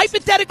talk about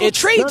hypothetical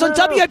trades on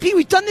WIP?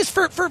 We've done this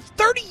for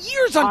 30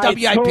 years on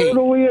WIP. I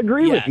totally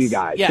agree with you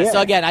guys. Yeah,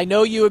 so again, I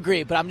know you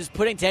agree, but I'm just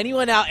putting to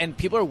anyone out, and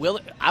people are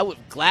willing. I would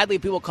gladly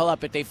people call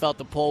up if they felt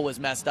the poll was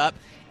messed up.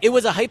 It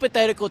was a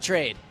hypothetical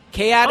trade.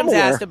 Kay Adams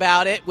asked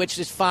about it, which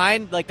is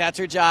fine. Like, that's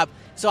her job.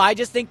 So I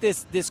just think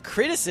this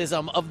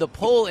criticism of the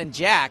poll and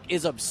Jack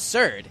is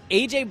absurd.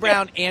 A.J.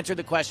 Brown answered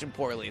the question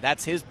poorly.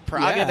 That's his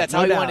prerogative. That's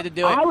how he wanted to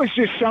do it. I was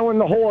just showing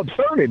the whole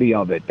absurdity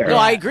of it there. No,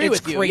 I agree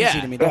with you. It's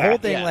crazy to me. The whole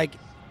thing, like,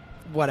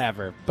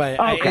 whatever.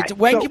 But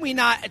when can we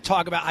not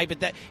talk about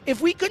hypothetical? If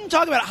we couldn't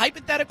talk about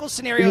hypothetical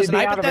scenarios and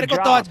hypothetical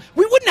thoughts,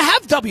 we wouldn't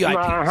have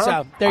WIP.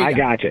 So there you go. I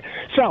got you.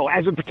 So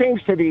as it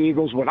pertains to the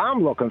Eagles, what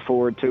I'm looking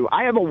forward to,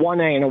 I have a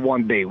 1A and a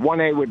 1B.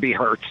 1A would be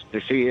Hurts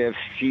to see if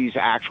he's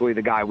actually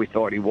the guy we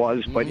thought he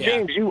was. But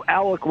James, you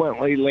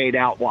eloquently laid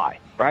out why,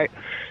 right?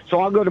 So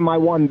I'll go to my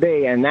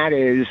 1B, and that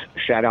is,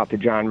 shout out to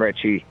John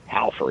Ritchie,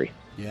 Halfrey.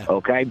 Yeah.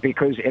 Okay?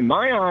 Because in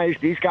my eyes,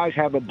 these guys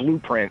have a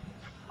blueprint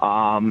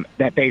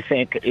that they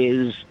think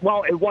is,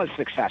 well, it was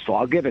successful.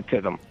 I'll give it to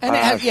them. And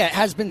it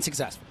has been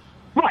successful.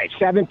 Right.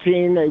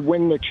 17, they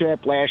win the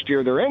chip. Last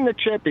year, they're in the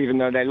chip, even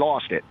though they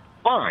lost it.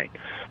 Fine.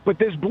 But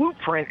this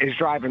blueprint is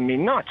driving me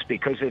nuts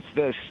because it's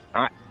this,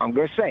 I'm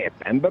going to say it,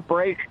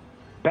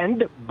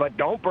 bend but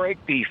don't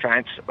break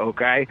defense,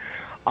 okay?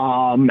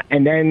 And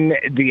then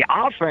the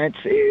offense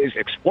is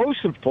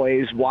explosive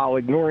plays while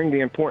ignoring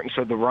the importance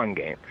of the run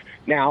game.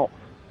 Now,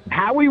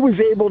 how he was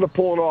able to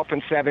pull it off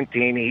in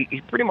 17,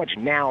 he pretty much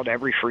nailed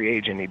every free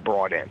agent he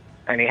brought in,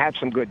 and he had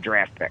some good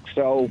draft picks.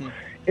 So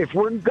if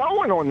we're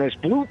going on this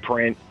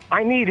blueprint,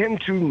 I need him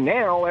to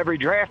nail every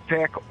draft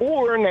pick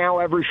or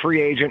nail every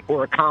free agent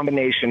or a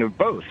combination of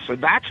both. So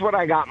that's what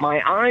I got my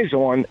eyes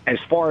on as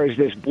far as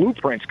this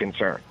blueprint's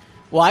concerned.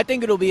 Well, I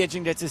think it'll be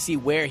interesting just to see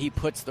where he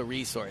puts the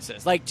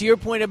resources. Like, to your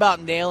point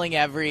about nailing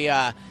every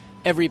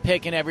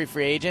pick and every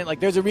free agent, like,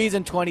 there's a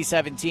reason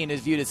 2017 is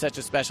viewed as such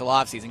a special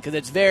offseason because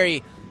it's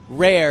very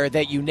rare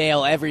that you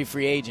nail every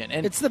free agent.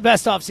 And it's the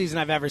best offseason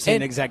I've ever seen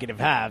an executive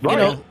have. You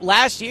know,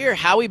 last year,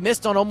 Howie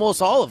missed on almost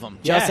all of them.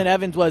 Yeah. Justin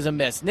Evans was a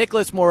miss.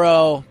 Nicholas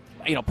Moreau,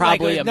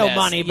 probably a miss. No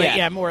money,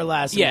 but more or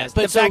less. Yes,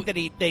 but the fact that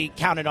they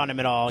counted on him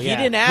at all. He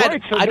didn't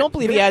add. I don't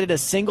believe he added a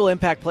single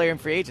impact player in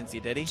free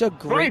agency, did he? It's a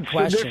great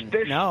question. So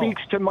this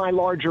speaks to my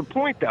larger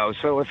point, though.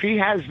 So if he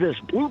has this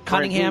blueprint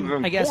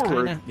Cunningham, I guess,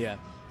 forward,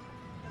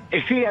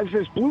 if he has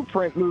this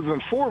blueprint moving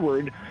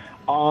forward,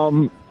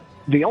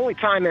 the only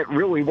time it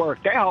really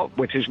worked out,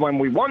 which is when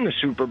we won the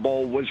Super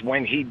Bowl, was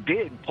when he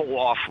did pull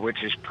off,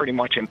 which is pretty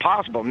much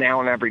impossible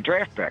now in every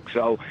draft pick.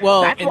 So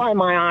that's why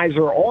my eyes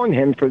are on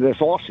him for this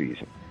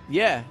offseason.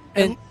 Yeah.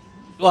 And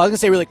I was going to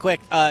say really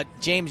quick,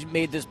 James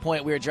made this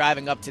point. We were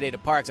driving up today to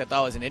Parks. I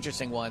thought it was an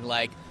interesting one.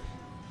 Like,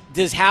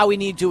 does Howie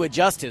need to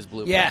adjust his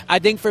blueprint? Yeah. I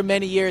think for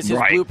many years his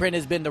blueprint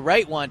has been the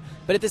right one.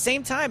 But at the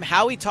same time,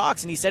 Howie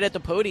talks, and he said at the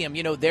podium,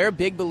 they're a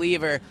big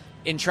believer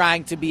in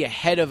trying to be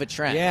ahead of a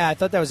trend. Yeah, I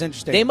thought that was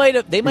interesting. They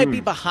might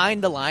be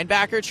behind the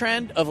linebacker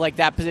trend of like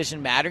that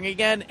position mattering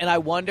again, and I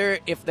wonder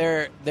if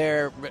their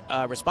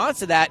response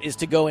to that is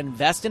to go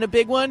invest in a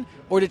big one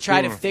or to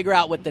try to figure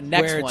out what the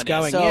next one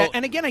is. So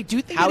and again, I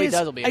do think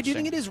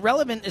it is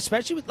relevant,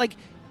 especially with like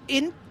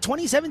in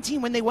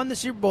 2017 when they won the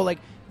Super Bowl. Like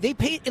they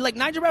paid, like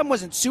Nigel Brown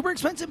wasn't super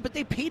expensive, but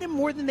they paid him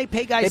more than they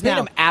pay guys now. They paid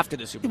him after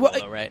the Super Bowl,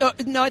 though, right?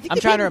 No, I think I'm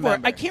trying to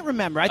remember. I can't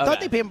remember. I thought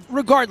they paid him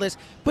regardless,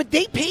 but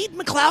they paid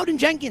McLeod and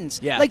Jenkins.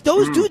 Yeah. Like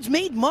those dudes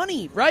made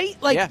money, right?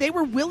 Like they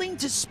were willing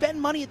to spend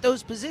money at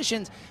those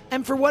positions.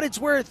 And for what it's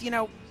worth,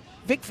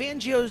 Vic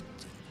Fangio's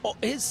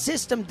his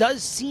system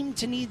does seem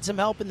to need some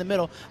help in the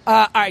middle.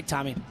 All right,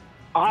 Tommy.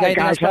 All right,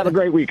 guys, have a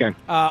great weekend.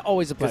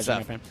 Always a pleasure,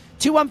 my friend.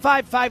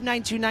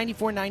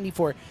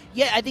 215-592-9494.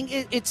 Yeah, I think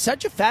it's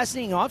such a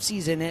fascinating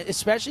offseason,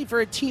 especially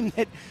for a team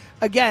that,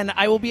 again,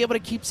 I will be able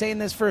to keep saying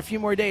this for a few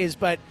more days,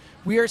 but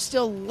we are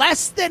still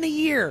less than a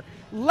year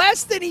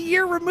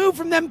removed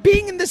from them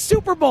being in the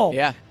Super Bowl.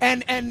 Yeah.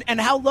 And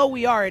how low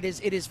we are, it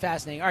is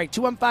fascinating. All right,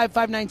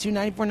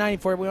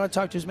 215-592-9494. We want to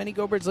talk to as many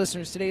Go Birds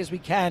listeners today as we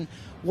can.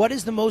 What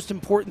is the most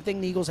important thing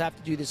the Eagles have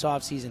to do this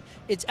offseason?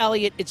 It's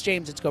Elliot, it's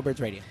James, it's Go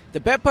Birds Radio. The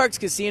BetParks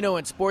Casino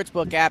and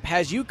Sportsbook app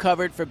has you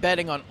covered for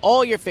betting on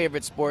all your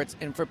favorite sports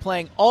and for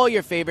playing all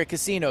your favorite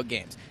casino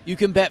games. You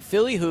can bet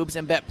Philly hoops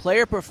and bet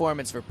player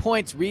performance for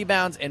points,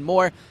 rebounds, and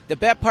more. The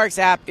BetParks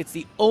app, it's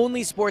the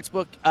only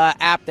sportsbook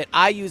app that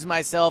I use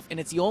myself, and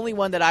it's the only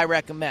one that I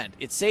recommend.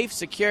 It's safe,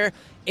 secure,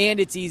 and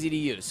it's easy to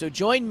use. So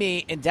join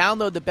me and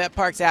download the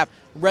BetParks app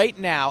right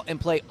now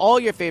and play all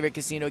your favorite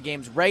casino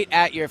games right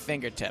at your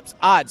fingertips.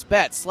 Odds,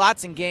 bets,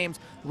 slots, and games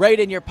right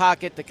in your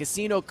pocket. The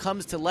casino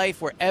comes to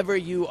life wherever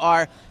you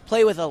are.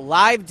 Play with a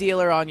live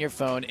dealer on your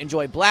phone.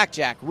 Enjoy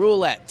blackjack,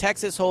 roulette,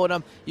 Texas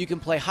Hold'em. You can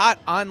play hot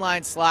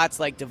online slots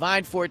like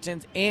Divine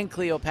Fortunes and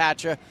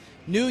Cleopatra.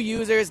 New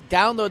users,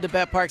 download the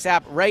BetParks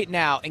app right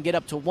now and get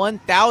up to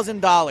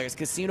 $1,000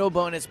 casino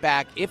bonus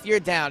back if you're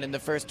down in the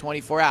first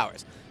 24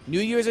 hours. New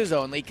users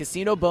only.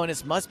 Casino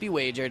bonus must be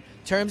wagered.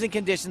 Terms and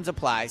conditions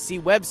apply. See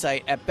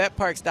website at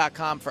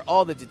betparks.com for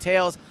all the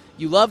details.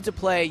 You love to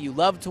play. You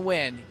love to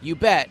win. You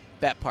bet.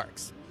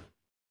 BetParks.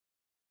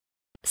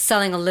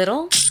 Selling a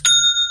little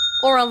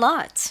or a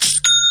lot?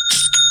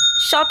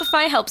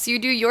 Shopify helps you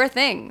do your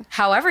thing,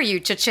 however you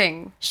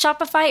cha-ching.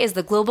 Shopify is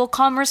the global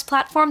commerce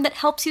platform that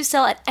helps you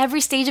sell at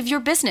every stage of your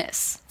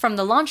business. From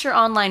the launch your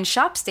online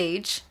shop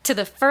stage, to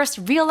the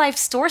first real-life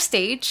store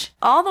stage,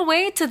 all the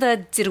way to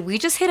the did we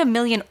just hit 1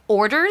 million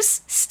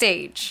orders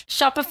stage.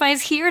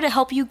 Shopify's here to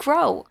help you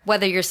grow.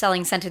 Whether you're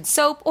selling scented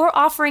soap or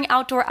offering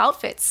outdoor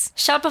outfits,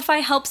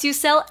 Shopify helps you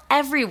sell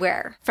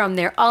everywhere. From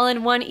their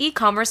all-in-one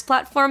e-commerce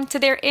platform to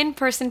their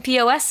in-person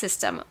POS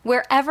system,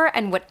 wherever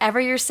and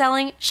whatever you're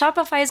selling,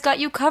 Shopify's got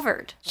you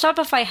covered.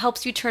 Shopify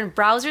helps you turn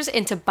browsers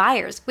into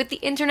buyers with the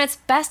internet's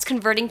best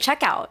converting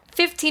checkout.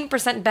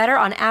 15% better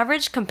on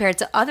average compared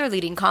to other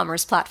leading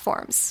commerce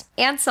platforms.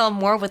 And sell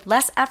more with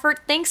less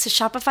effort thanks to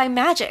Shopify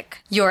Magic,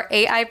 your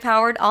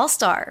AI-powered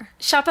all-star.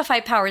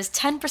 Shopify powers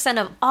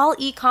 10% of all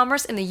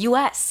e-commerce in the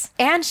U.S.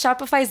 And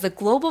Shopify is the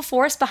global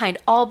force behind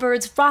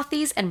Allbirds,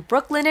 Rothy's, and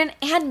Brooklinen,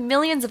 and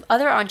millions of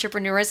other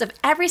entrepreneurs of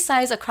every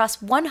size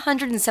across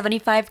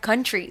 175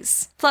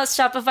 countries. Plus,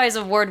 Shopify's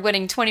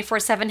award-winning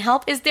 24/7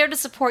 help is there to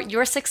support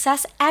your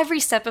success every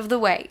step of the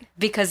way.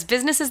 Because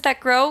businesses that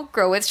grow,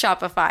 grow with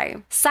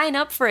Shopify. Sign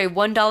up for a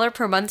 $1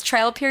 per month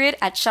trial period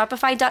at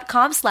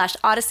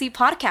shopify.com/Odyssey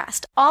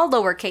Podcast, all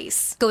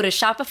lowercase. Go to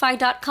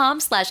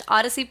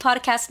shopify.com/Odyssey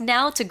Podcast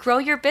now to grow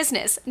your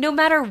business, no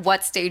matter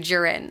what stage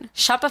you're in.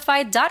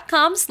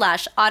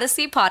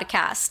 Shopify.com/Odyssey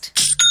Podcast.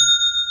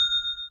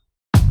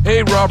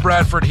 Hey, Rob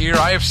Bradford here.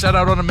 I have set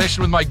out on a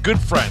mission with my good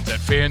friends at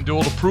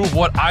FanDuel to prove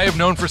what I have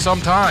known for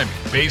some time.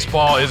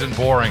 Baseball isn't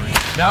boring.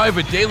 Now I have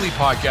a daily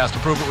podcast to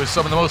prove it with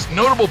some of the most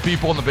notable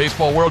people in the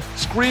baseball world,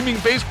 screaming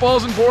baseball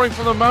isn't boring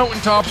from the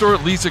mountaintops, or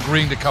at least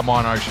agreeing to come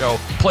on our show.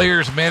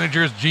 Players,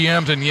 managers,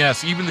 GMs, and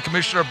yes, even the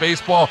commissioner of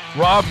baseball,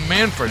 Rob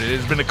Manfred. It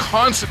has been a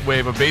constant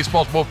wave of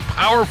baseball's most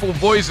powerful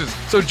voices.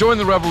 So join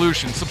the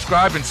revolution.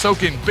 Subscribe and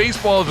soak in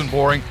Baseball Isn't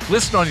Boring.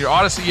 Listen on your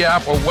Odyssey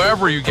app or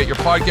wherever you get your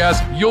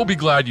podcasts. You'll be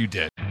glad you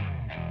did.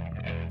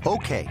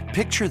 Okay,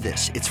 picture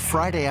this. It's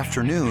Friday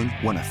afternoon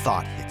when a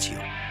thought hits you.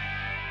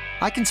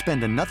 I can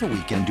spend another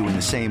weekend doing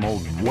the same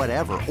old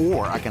whatever,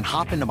 or I can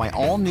hop into my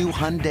all-new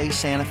Hyundai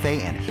Santa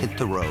Fe and hit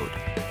the road.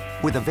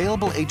 With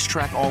available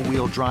H-Track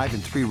all-wheel drive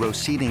and 3-row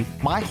seating,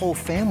 my whole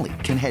family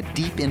can head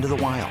deep into the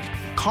wild.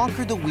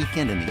 Conquer the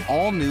weekend in the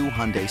all-new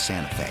Hyundai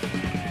Santa Fe.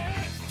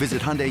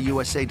 Visit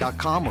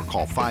HyundaiUSA.com or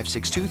call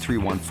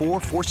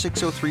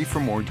 562-314-4603 for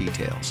more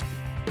details.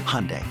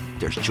 Hyundai,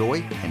 there's joy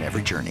in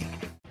every journey.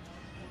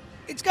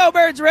 It's Go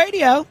Birds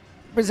Radio,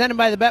 presented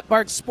by the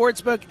BetParks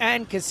Sportsbook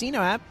and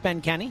Casino app.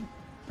 Ben Kenny,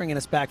 bringing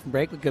us back from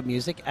break with good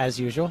music, as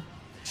usual.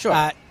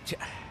 Sure.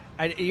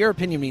 Your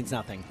opinion means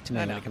nothing to me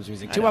when it comes to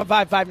music.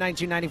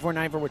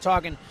 215-592-9494. We're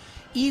talking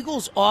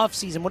Eagles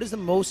offseason. What is the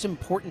most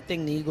important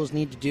thing the Eagles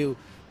need to do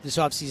this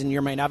offseason in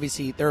your mind?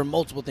 Obviously, there are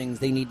multiple things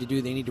they need to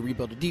do. They need to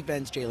rebuild a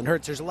defense, Jalen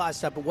Hurts. There's a lot of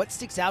stuff. But what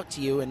sticks out to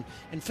you? And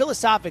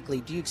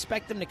philosophically, do you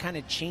expect them to kind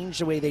of change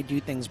the way they do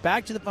things?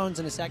 Back to the phones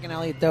in a second,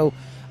 Elliot, though.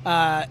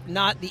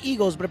 Not the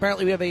Eagles, but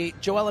apparently we have a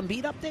Joel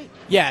Embiid update.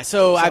 Yeah,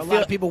 so I feel feel a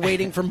lot of people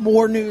waiting for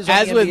more news.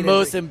 As with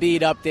most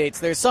Embiid updates,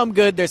 there's some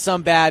good, there's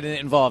some bad, and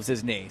it involves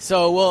his knee.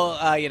 So we'll,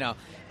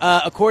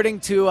 according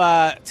to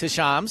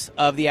Shams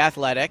of The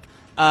Athletic,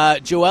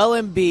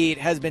 Joel Embiid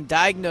has been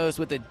diagnosed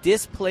with a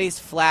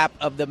displaced flap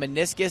of the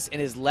meniscus in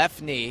his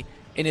left knee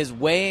and is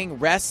weighing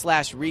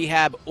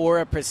rest/rehab or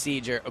a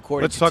procedure,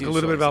 according to Let's talk a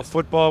little bit about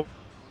football.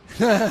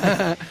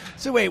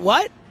 So wait,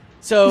 what?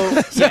 So,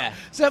 yeah.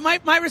 So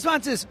my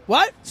response is,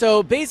 what?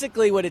 So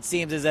basically what it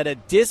seems is that a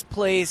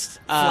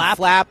displaced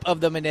flap of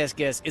the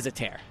meniscus is a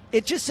tear.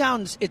 It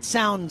sounds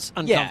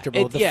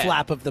uncomfortable,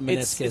 flap of the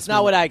meniscus. It's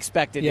not what I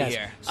expected to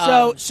hear.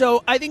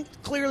 So I think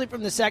clearly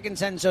from the second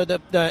sentence, so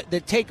the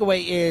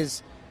takeaway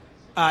is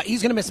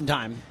he's going to miss some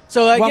time.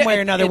 So one way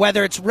or another,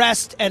 whether it's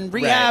rest and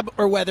rehab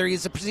or whether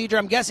he's a procedure.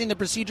 I'm guessing the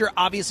procedure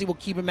obviously will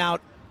keep him out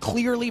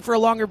clearly for a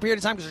longer period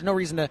of time because there's no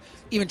reason to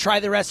even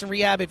try the rest and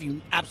rehab if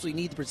you absolutely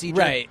need the procedure.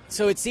 Right.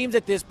 So it seems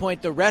at this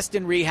point the rest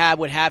and rehab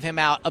would have him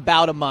out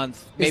about a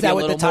month, maybe Is that a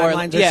what little the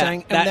timelines more. are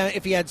saying? And then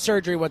if he had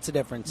surgery, what's the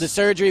difference? The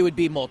surgery would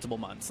be multiple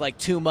months, like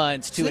 2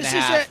 months, two and a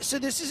half. So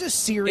this is a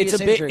serious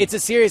injury. It's a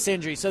serious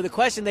injury. So the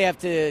question they have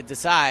to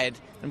decide,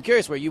 I'm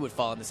curious where you would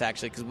fall in this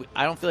actually because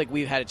I don't feel like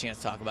we've had a chance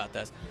to talk about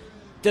this.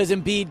 Does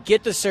Embiid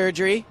get the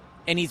surgery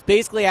and he's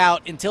basically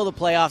out until the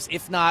playoffs,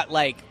 if not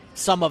like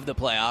some of the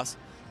playoffs?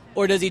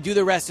 Or does he do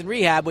the rest and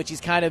rehab, which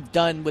he's kind of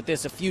done with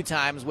this a few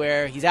times,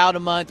 where he's out a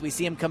month, we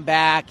see him come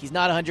back, he's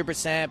not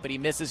 100%, but he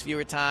misses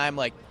fewer time.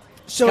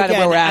 So kind of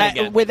where we're at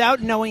again.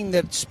 Without knowing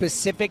the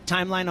specific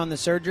timeline on the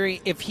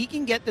surgery, if he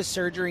can get the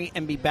surgery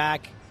and be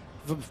back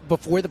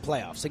before the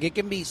playoffs, like it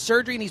can be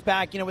surgery and he's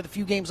back, with a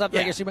few games left,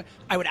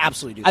 I would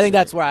absolutely do. I think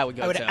that's where I would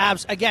go.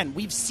 Again,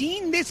 we've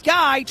seen this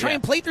guy try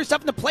and play through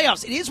stuff in the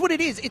playoffs. It is what it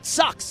is. It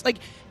sucks.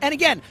 And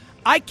again,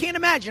 I can't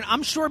imagine.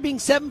 I'm sure being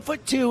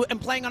 7'2" and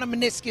playing on a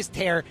meniscus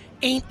tear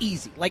ain't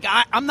easy. Like,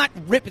 I'm not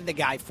ripping the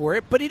guy for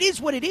it, but it is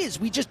what it is.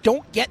 We just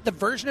don't get the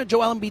version of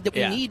Joel Embiid that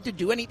we need to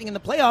do anything in the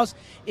playoffs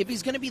if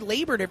he's going to be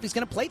labored, if he's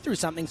going to play through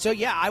something. So,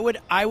 yeah, I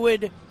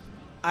would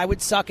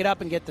suck it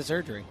up and get the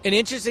surgery. An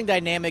interesting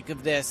dynamic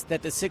of this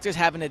that the Sixers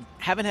haven't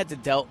had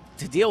to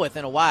deal with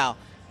in a while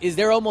is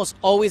they're almost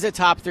always a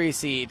top 3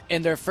 seed,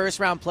 and their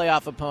first-round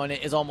playoff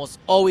opponent is almost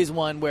always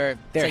one where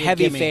they're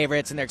heavy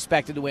favorites and they're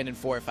expected to win in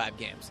 4 or 5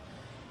 games.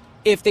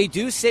 If they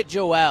do sit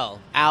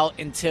Joel out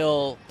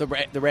until the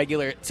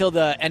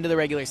end of the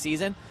regular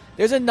season,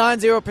 there's a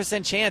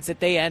 0% chance that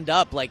they end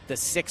up like the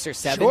 6 or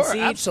 7 seed.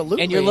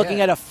 Absolutely. And you're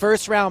looking at a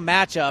first-round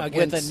matchup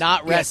against, with a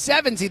not rest.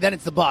 7 seed, then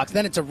it's the Bucks.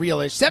 Then it's a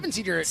real-ish 7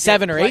 seed. You're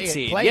 7 or 8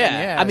 seed.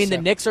 I mean, the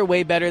Knicks are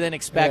way better than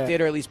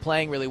expected, or at least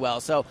playing really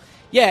well. So,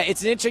 yeah,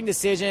 it's an interesting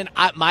decision.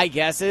 My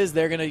guess is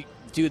they're going to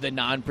do the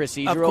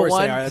non-procedural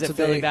one because I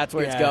feel like that's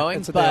where it's going.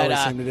 That's what they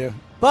always seem to do.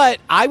 But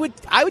I would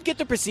get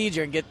the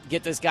procedure and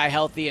get this guy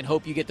healthy and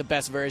hope you get the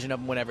best version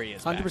of him whenever he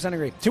is 100% back.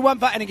 agree.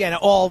 215, and again,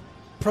 all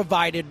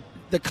provided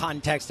the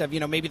context of,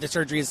 maybe the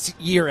surgery is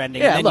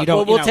year-ending. Yeah, and then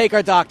look, we'll take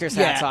our doctor's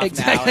hats off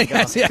exactly.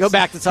 now and go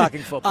back to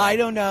talking football. I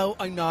don't know.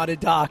 I'm not a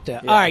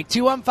doctor. Yeah. All right,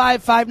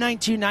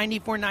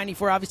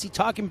 215-592-9494. Obviously,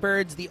 talking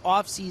Birds, the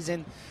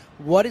offseason.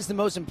 What is the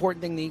most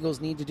important thing the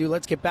Eagles need to do?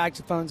 Let's get back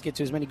to phones, get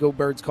to as many Go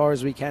Birds callers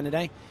as we can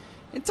today,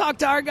 and talk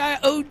to our guy,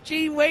 OG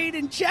Wade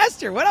in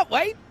Chester. What up,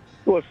 Wade?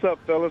 What's up,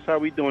 fellas? How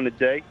we doing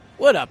today?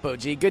 What up,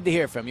 OG? Good to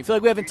hear from you. Feel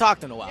like we haven't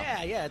talked in a while.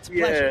 Yeah, it's a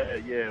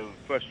pleasure. Yeah,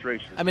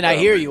 frustration. I mean, I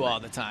hear you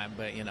all the time,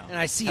 but, And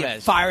I see you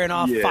firing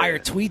off fire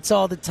tweets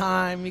all the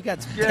time. You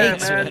got some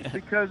takes, man,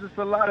 because it's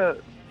a lot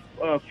of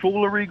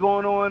foolery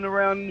going on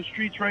around the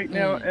streets right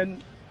now,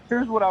 and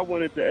here's what I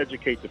wanted to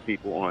educate the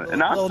people on.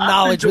 A little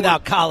knowledge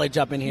without college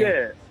up in here.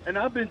 Yeah, and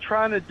I've been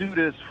trying to do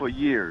this for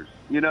years,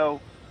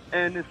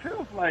 and it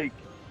feels like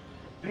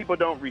people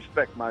don't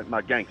respect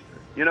my gangster.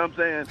 You know what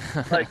I'm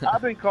saying? Like,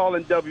 I've been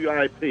calling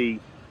WIP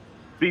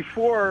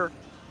before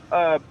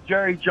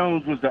Jerry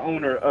Jones was the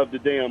owner of the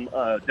damn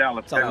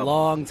Dallas It's a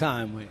long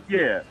time. Wait.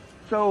 Yeah.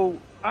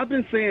 So I've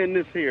been saying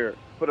this here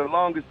for the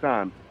longest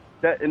time,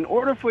 that in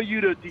order for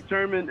you to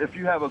determine if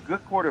you have a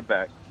good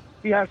quarterback,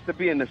 he has to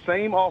be in the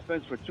same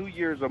offense for 2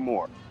 years or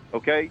more,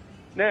 okay?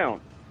 Now,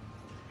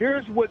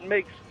 here's what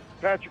makes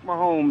Patrick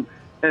Mahomes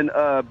and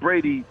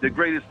Brady the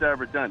greatest to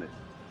ever done it.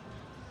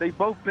 They've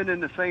both been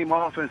in the same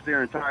offense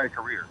their entire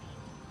careers.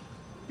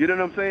 You know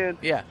what I'm saying?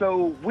 Yeah.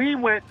 So we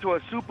went to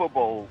a Super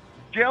Bowl.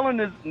 Jalen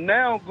is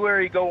now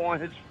going to go on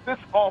his 5th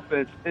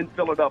offense in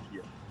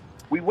Philadelphia.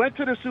 We went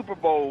to the Super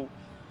Bowl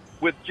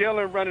with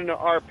Jalen running the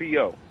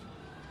RPO.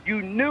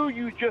 You knew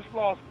you just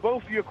lost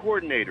both your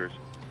coordinators.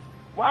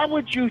 Why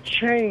would you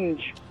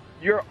change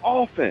your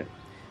offense?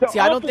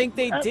 I don't think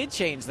they did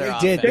change their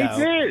offense.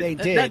 They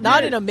did.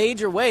 Not in a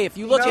major way. If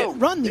you look at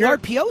run the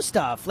RPO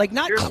stuff, like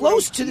not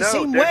close to the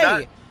same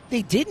way.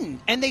 They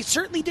didn't, and they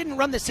certainly didn't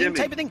run the same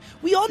type of thing.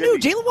 We all knew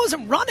Jalen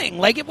wasn't running.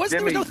 Like, it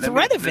wasn't. There was no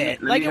threat of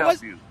it. Like, it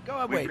was. Go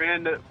ahead, wait.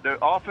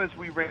 The offense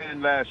we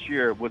ran last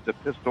year was the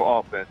pistol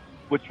offense,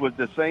 which was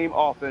the same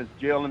offense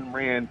Jalen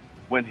ran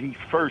when he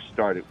first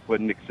started with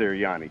Nick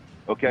Sirianni.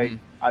 Okay,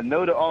 I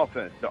know the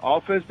offense. The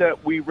offense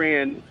that we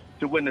ran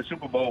to win the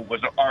Super Bowl was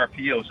the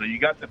RPO. So you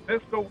got the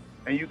pistol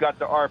and you got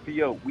the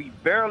RPO. We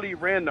barely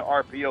ran the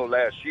RPO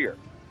last year.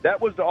 That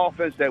was the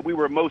offense that we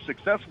were most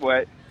successful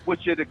at,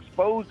 which it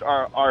exposed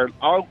our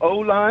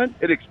O-line,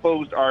 it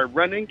exposed our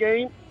running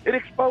game, it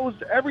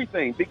exposed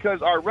everything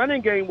because our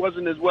running game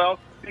wasn't as well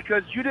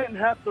because you didn't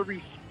have to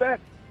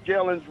respect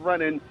Jalen's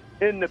running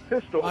in the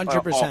pistol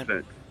 100%.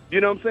 Offense.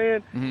 You know what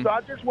I'm saying? So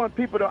I just want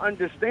people to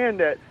understand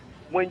that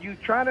when you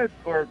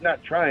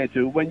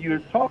when you're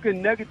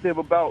talking negative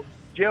about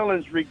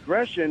Jalen's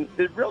regression,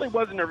 it really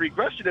wasn't a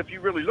regression if you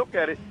really look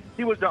at it.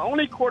 He was the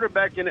only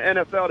quarterback in the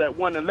NFL that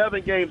won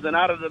 11 games, and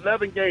out of the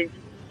 11 games,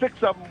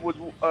 6 of them was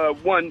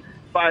won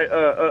by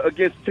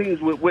against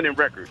teams with winning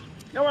records.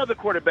 No other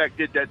quarterback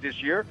did that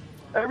this year.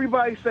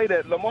 Everybody say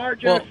that Lamar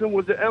Jackson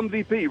was the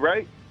MVP,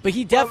 right? But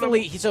he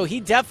definitely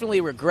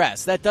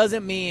regressed. That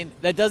doesn't mean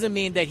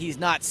that he's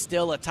not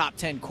still a top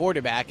 10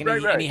 quarterback,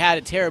 and he had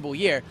a terrible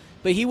year.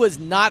 But he was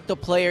not the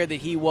player that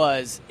he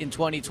was in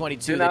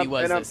 2022 that he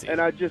was this year.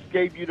 And I just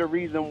gave you the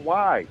reason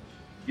why.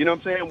 You know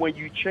what I'm saying? When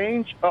you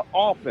change an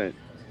offense,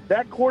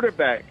 that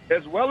quarterback,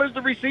 as well as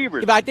the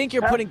receivers. Yeah, but I think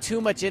you're putting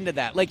too much into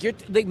that. Like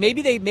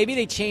maybe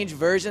they change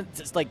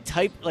versions,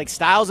 like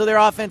styles of their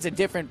offense and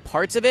different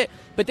parts of it.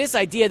 But this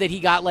idea that he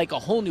got like a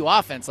whole new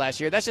offense last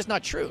year, that's just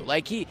not true.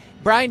 Like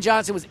Brian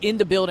Johnson was in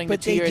the building the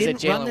 2 years that Jalen was.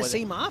 But they didn't run the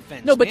same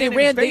offense. No, but they ran.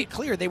 It was very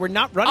clear they were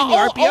not running the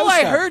RPO all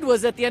I stuff. heard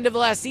was at the end of the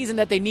last season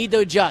that they need to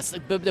adjust.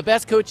 Like, the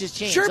best coaches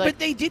change. Sure, but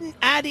they didn't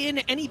add in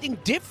anything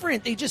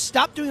different. They just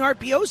stopped doing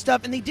RPO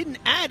stuff, and they didn't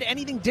add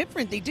anything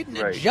different. They didn't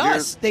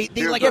adjust. They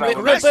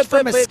progressed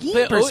from a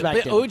scheme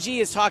perspective. But OG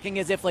is talking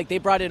as if like they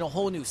brought in a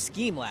whole new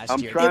scheme last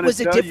year. It was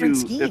a different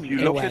scheme. If you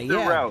look at the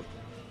route,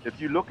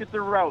 if you look at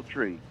the route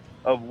tree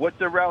of what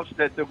the routes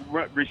that the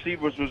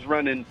receivers was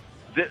running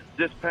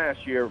this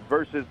past year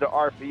versus the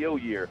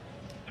RPO year,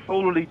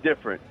 totally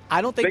different.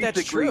 I don't think that's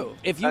Basically, true.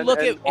 If you look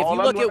at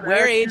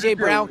where A.J.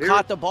 Brown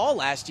caught the ball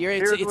last year,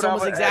 it's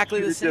almost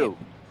exactly the same.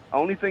 The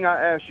only thing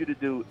I ask you to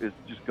do is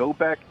just go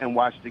back and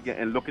watch it again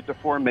and look at the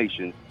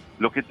formation,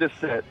 look at the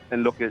set,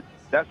 and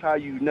that's how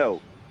you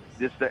know.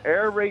 It's the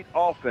air raid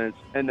offense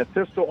and the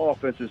pistol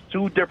offense is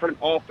two different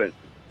offenses.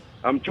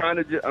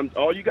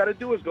 All you got to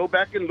do is go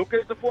back and look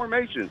at the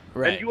formation,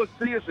 and you will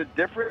see it's a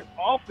different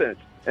offense.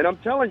 And I'm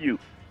telling you,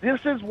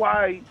 this is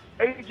why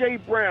A.J.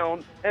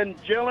 Brown and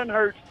Jalen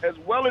Hurts, as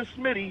well as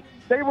Smitty,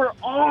 they were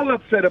all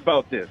upset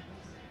about this.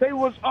 They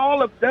was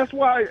all of. That's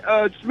why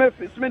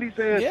Smitty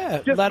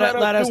said, just let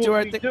us do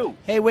our thing.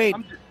 Hey, Wade,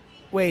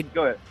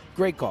 go ahead.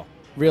 Great call.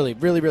 Really,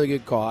 really, really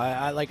good call.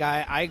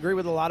 I agree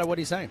with a lot of what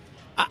he's saying.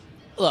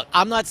 Look,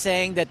 I'm not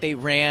saying that they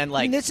ran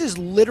like. This is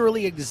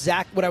literally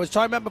exact what I was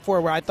talking about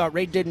before, where I thought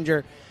Ray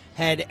Didinger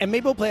had, and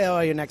maybe we'll play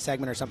your next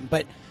segment or something,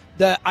 but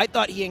I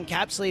thought he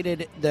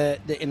encapsulated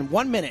the in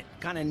 1 minute,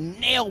 kind of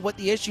nail what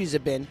the issues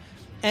have been,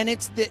 and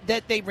it's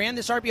that they ran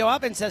this RPO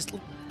offense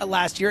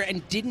last year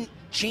and didn't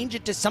change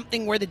it to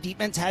something where the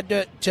defense had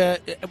to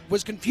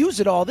was confused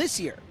at all this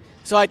year.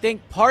 So I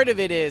think part of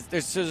it is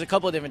there's a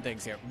couple of different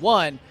things here.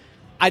 One,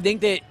 I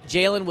think that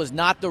Jalen was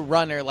not the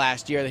runner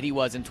last year that he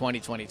was in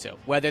 2022.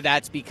 Whether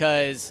that's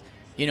because,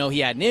 he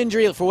had an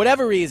injury, for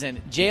whatever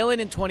reason, Jalen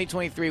in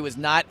 2023 was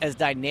not as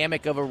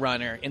dynamic of a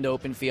runner in the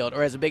open field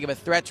or as big of a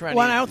threat to run.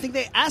 Well, I don't think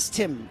they asked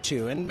him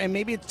to, and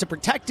maybe it's to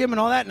protect him and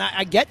all that, and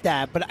I get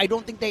that, but I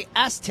don't think they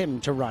asked him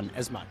to run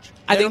as much.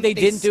 I think they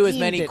didn't do as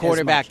many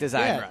quarterback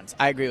design runs.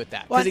 I agree with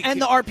that. Well,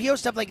 and the RPO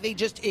stuff,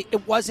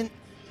 it wasn't,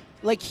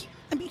 he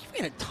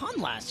ran a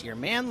ton last year,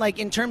 man,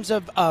 in terms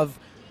of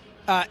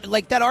that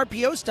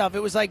RPO stuff, it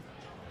was like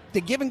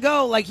the give and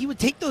go. He would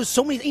take those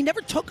so many. He never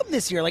took them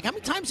this year. How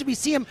many times did we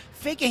see him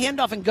fake a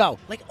handoff and go?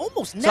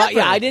 Almost never. So,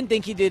 I didn't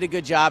think he did a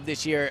good job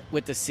this year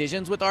with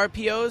decisions with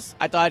RPOs.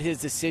 I thought his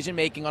decision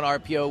making on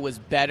RPO was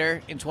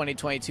better in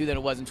 2022 than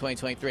it was in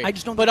 2023. I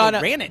just don't think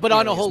he ran it. But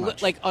on a whole,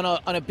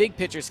 on a big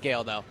picture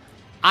scale, though,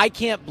 I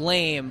can't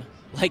blame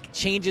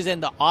changes in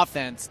the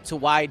offense to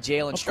why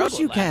Jalen struggled. Of course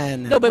you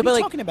can. No, but what are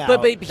you talking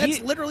about? But that's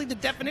literally the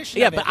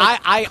definition. Yeah, of it. but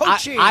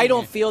I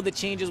don't feel the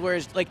changes where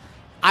it's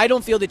I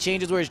don't feel the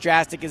changes were as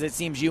drastic as it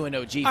seems you and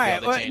OG feel. All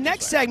right, the changes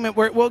next were. segment,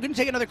 we're going to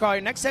take another call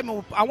here. Next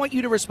segment, I want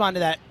you to respond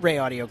to that Ray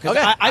audio because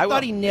I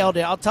thought he nailed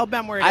it. I'll tell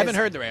Ben where it is. I haven't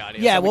heard the Ray audio.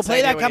 Yeah, so we'll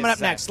play that coming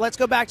up next. Let's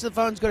go back to the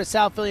phones, go to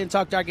South Philly, and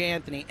talk to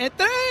Anthony.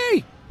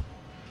 Anthony!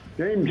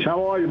 James,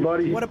 how are you,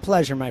 buddy? What a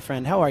pleasure, my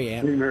friend. How are you,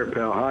 Anthony? Here,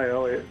 pal. Hi,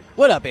 Elliot.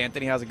 What up,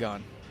 Anthony? How's it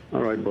going?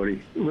 All right,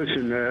 buddy.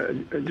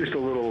 Listen, just a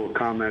little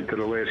comment to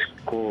the last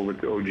call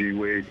with OG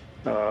Wade.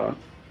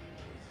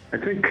 I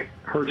think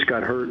Hurts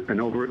got hurt and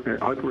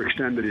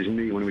overextended his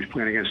knee when he was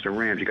playing against the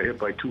Rams. He got hit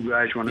by two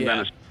guys running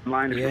down the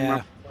line.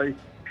 I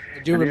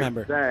do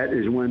remember. That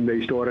is when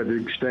they started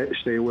to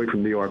stay away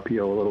from the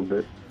RPO a little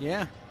bit.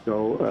 Yeah.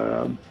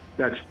 So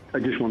I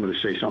just wanted to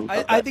say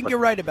something. I think you're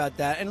right about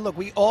that. And look,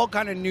 we all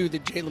kind of knew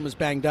that Jalen was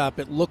banged up.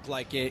 It looked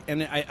like it,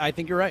 and I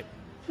think you're right.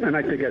 And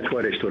I think that's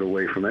why they stood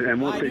away from it. And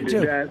once they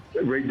did that,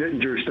 Ray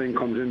Dittinger's thing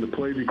comes into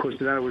play because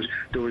there was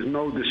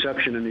no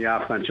deception in the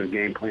offensive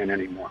game plan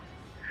anymore.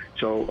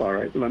 So, all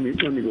right, let me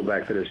go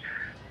back to this.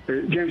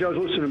 James, I was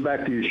listening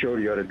back to your show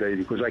the other day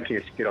because I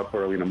can't get up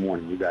early in the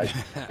morning, you guys.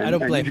 I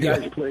don't blame you.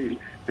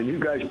 You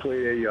guys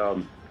played a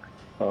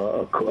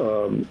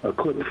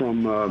clip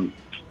from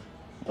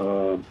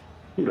who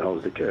the hell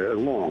is the kid?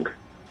 Long.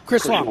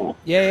 Chris Long.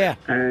 Yeah.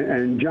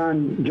 And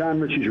John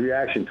Ritchie's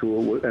reaction to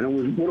it was,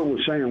 and what it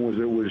was saying was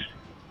it was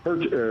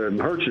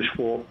Hurts'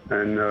 fault,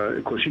 and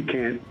because he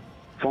can't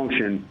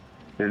function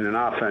in an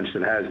offense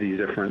that has these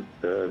different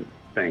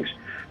things.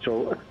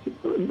 So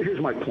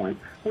here's my point.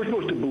 We're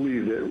supposed to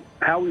believe that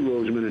Howie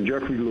Roseman and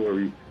Jeffrey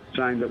Lurie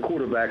signed a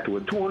quarterback to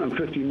a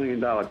 $250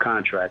 million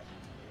contract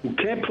who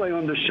can't play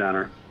under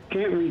center,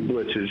 can't read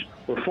blitzes,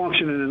 or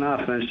function in an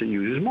offense that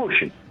uses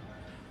motion.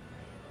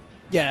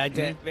 Yeah,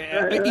 it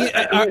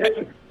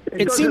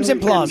seems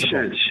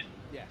implausible.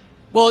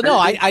 Well, no,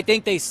 I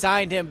think they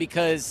signed him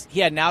because he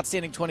had an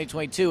outstanding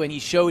 2022 and he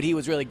showed he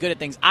was really good at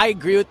things. I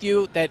agree with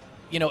you that,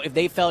 if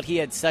they felt he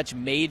had such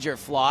major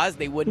flaws,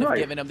 they wouldn't have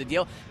given him the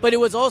deal. But it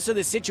was also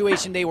the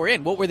situation they were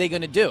in. What were they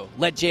going to do?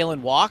 Let Jalen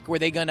walk? Were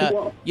they going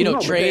to,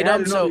 trade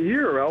him? So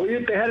year,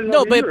 Elliot. They had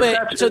another year.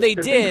 But so they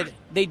did.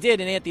 They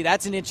did, and Anthony,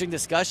 that's an interesting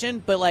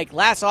discussion. But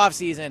last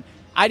offseason,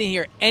 I didn't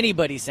hear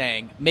anybody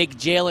saying make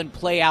Jalen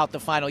play out the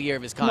final year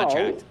of his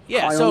contract. No,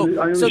 yeah, so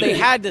they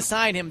had to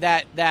sign him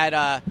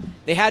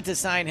they had to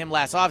sign him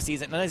last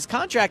offseason. And his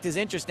contract is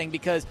interesting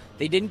because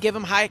they didn't give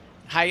him high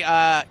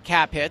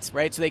cap hits,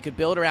 right? So they could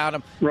build around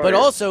him. Right. But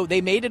also they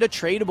made it a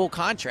tradable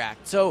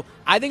contract. So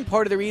I think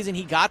part of the reason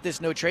he got this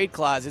no trade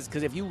clause is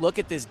because if you look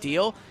at this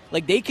deal,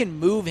 they can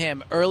move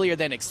him earlier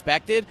than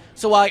expected.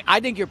 So while I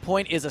think your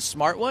point is a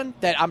smart one,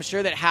 that I'm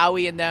sure that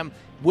Howie and them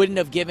wouldn't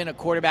have given a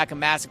quarterback a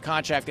massive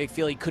contract if they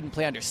feel he couldn't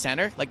play under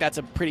center. Like, that's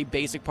a pretty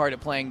basic part of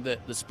playing the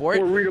sport.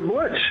 Or read a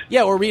blitz.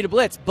 Yeah, or read a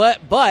blitz. But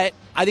I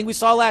think we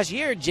saw last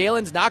year,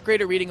 Jalen's not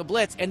great at reading a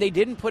blitz, and they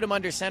didn't put him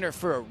under center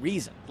for a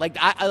reason. Like,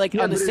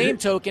 on the same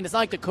token, it's not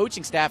like the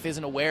coaching staff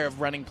isn't aware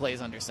of running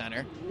plays under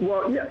center.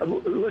 Well, yeah,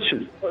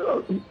 listen,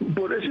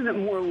 but isn't it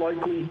more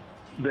likely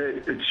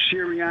that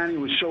Sirianni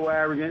was so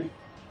arrogant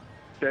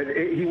that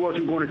he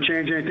wasn't going to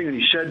change anything, and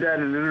he said that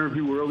in an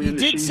interview early in the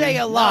season? He did say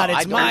a lot.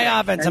 It's my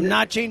offense. I'm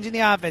not changing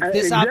the offense.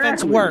 This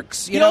offense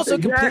works. He also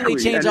completely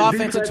changed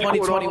offense in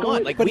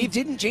 2021. But he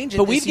didn't change it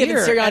But this we've given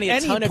Sirianni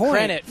a ton of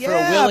credit for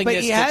a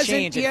willingness to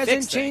change it. He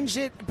hasn't changed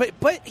it. But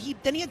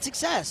then he had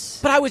success.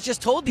 But I was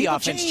just told the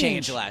offense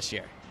changed last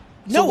year.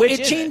 No,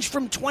 it changed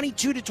from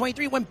 22 to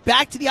 23. It went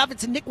back to the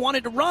offense, and Nick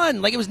wanted to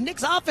run. Like, it was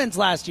Nick's offense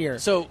last year.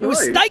 So it was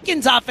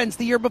Steichen's offense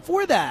the year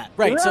before that.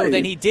 Right. So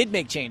then he did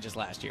make changes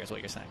last year, is what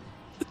you're saying.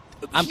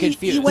 I'm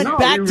confused. He went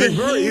back to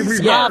his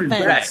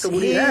offense.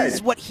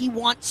 His what he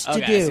wants to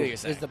do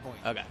is the point.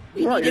 Okay.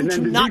 We need him to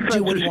not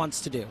do what he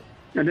wants to do.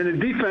 And then the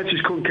defenses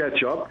couldn't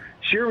catch up.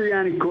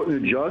 Sirianni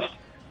couldn't adjust.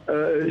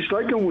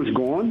 Steichen was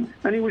gone,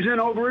 and he was in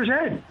over his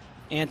head.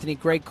 Anthony,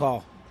 great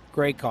call.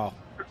 Great call.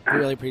 I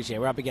really appreciate it.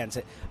 We're up against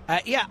it.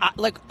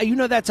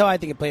 That's how I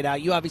think it played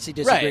out. You obviously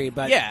disagree. Right.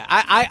 But yeah,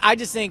 I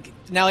just think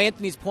now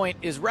Anthony's point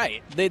is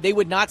right. They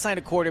would not sign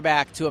a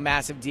quarterback to a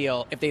massive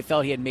deal if they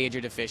felt he had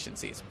major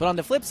deficiencies. But on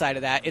the flip side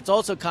of that, it's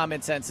also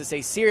common sense to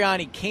say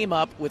Sirianni came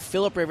up with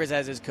Phillip Rivers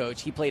as his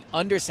coach. He played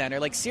under center.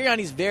 Like,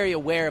 Sirianni's very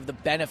aware of the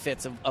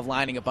benefits of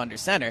lining up under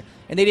center,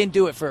 and they didn't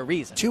do it for a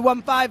reason.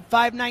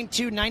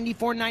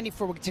 215-592-9494.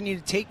 We'll continue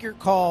to take your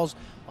calls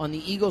on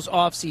the Eagles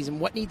offseason.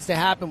 What needs to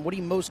happen? What are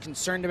you most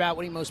concerned about?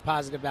 What are you most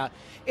positive about?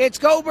 It's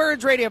Go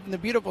Birds Radio from the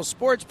beautiful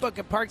Sportsbook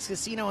at Parks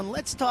Casino, and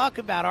let's talk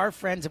about our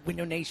friends at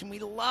Window Nation. We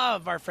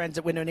love our friends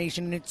at Window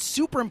Nation, and it's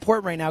super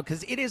important right now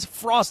because it is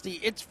frosty.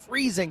 It's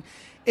freezing.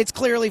 It's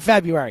clearly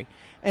February.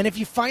 And if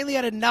you finally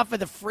had enough of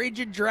the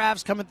frigid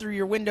drafts coming through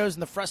your windows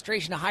and the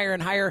frustration of higher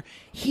and higher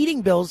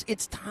heating bills,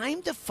 it's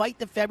time to fight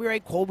the February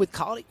cold with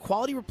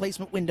quality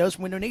replacement windows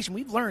from Window Nation.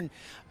 We've learned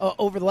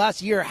over the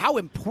last year how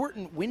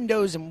important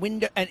windows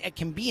and it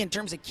can be in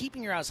terms of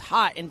keeping your house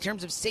hot, in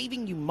terms of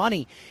saving you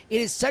money. It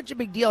is such a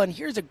big deal. And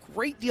here's a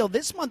great deal.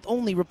 This month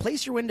only,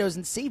 replace your windows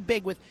and save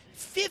big with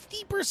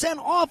 50%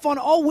 off on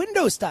all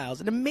window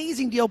styles. An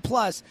amazing deal,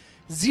 plus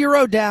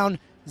 0 down,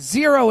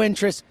 0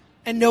 interest,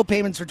 and no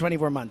payments for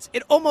 24 months.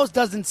 It almost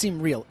doesn't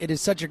seem real. It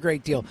is such a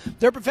great deal.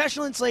 Their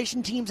professional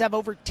installation teams have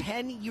over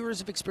 10 years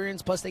of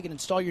experience, plus they can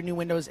install your new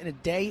windows in a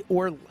day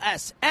or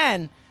less.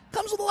 And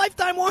comes with a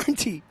lifetime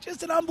warranty.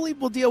 Just an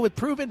unbelievable deal with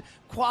proven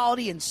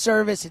quality and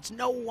service. It's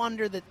no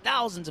wonder that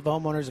thousands of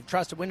homeowners have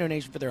trusted Window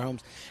Nation for their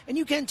homes. And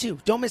you can too.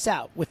 Don't miss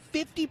out. With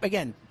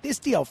this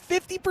deal,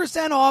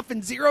 50% off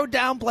and 0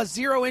 down plus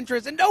 0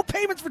 interest and no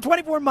payments for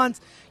 24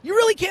 months. You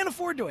really can't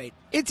afford to wait.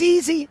 It's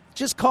easy.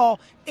 Just call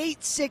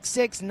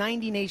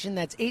 866-90-NATION.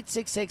 That's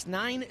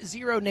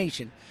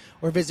 866-90-NATION.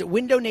 Or visit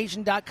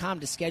windownation.com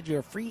to schedule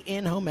a free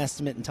in-home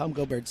estimate and tell them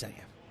Go Bird sent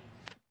you.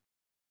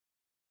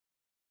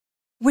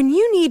 When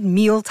you need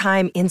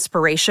mealtime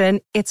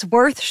inspiration, it's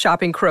worth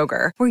shopping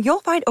Kroger, where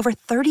you'll find over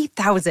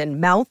 30,000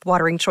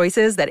 mouth-watering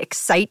choices that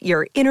excite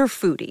your inner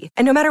foodie.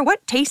 And no matter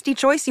what tasty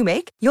choice you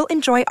make, you'll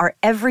enjoy our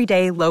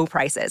everyday low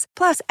prices,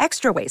 plus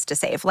extra ways to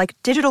save, like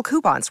digital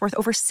coupons worth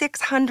over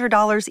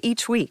 $600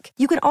 each week.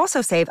 You can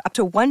also save up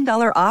to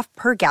 $1 off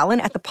per gallon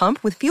at the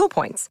pump with fuel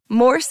points.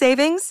 More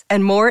savings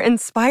and more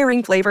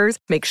inspiring flavors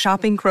make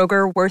shopping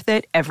Kroger worth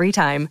it every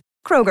time.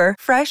 Kroger,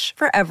 fresh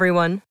for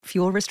everyone.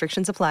 Fuel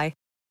restrictions apply.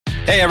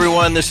 Hey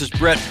everyone, this is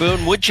Brett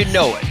Boone. Would you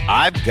know it?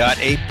 I've got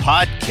a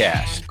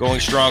podcast going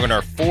strong in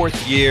our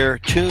 4th year.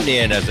 Tune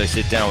in as I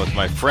sit down with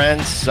my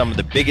friends, some of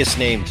the biggest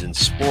names in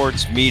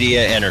sports,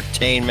 media,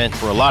 entertainment,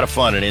 for a lot of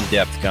fun and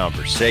in-depth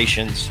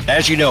conversations.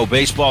 As you know,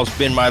 baseball's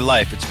been my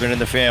life. It's been in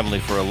the family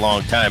for a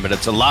long time, but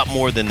it's a lot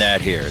more than that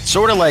here. It's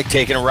sort of like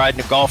taking a ride in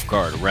a golf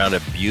cart around a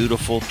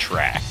beautiful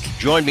track.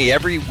 Join me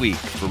every week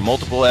for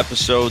multiple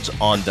episodes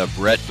on the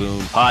Brett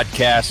Boone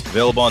Podcast,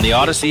 available on the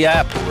Odyssey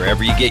app or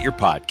wherever you get your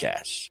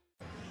podcasts.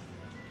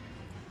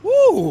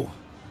 Woo!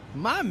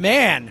 My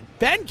man,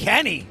 Ben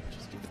Kenny.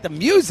 Just with the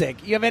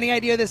music. You have any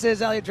idea who this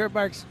is, Elliot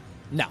Turparks?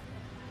 No.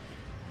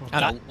 I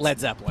don't know, Led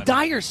Zeppelin.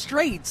 Dire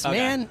Straits,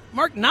 man.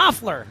 Mark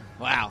Knopfler.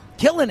 Wow.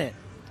 Killing it.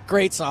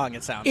 Great song,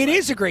 it sounds It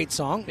is a great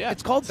song. Yeah,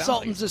 it's called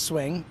Sultans of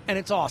Swing, and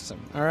it's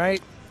awesome. All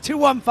right?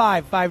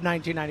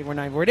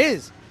 215-592-9494. It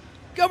is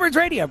Go Birds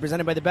Radio,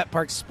 presented by the Bet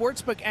Parks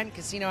Sportsbook and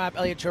Casino app.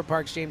 Elliot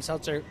Turparks, James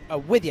Seltzer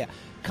with you.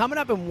 Coming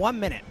up in 1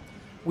 minute,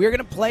 we're going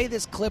to play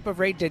this clip of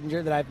Ray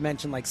Didinger that I've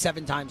mentioned like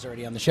 7 times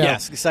already on the show.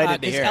 Yes,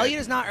 excited to hear it. Elliot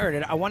has not heard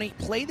it. I want to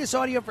play this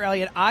audio for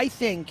Elliot. I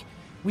think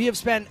we have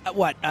spent,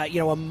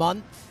 a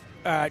month,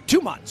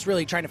 2 months,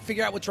 really, trying to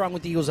figure out what's wrong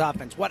with the Eagles'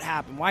 offense. What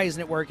happened? Why isn't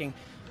it working?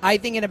 I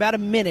think in about a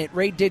minute,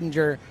 Ray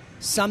Didinger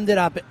summed it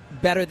up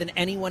better than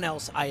anyone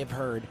else I have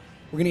heard.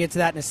 We're going to get to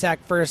that in a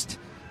sec. First,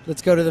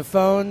 let's go to the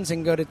phones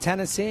and go to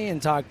Tennessee and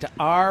talk to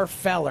our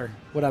feller.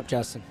 What up,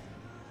 Justin?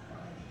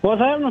 What's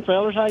happening,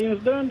 fellas? How you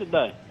doing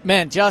today?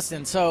 Man,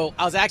 Justin, so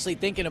I was actually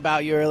thinking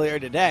about you earlier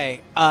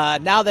today.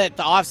 Now that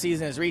the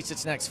offseason has reached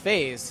its next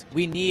phase,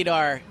 we need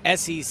our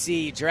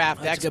SEC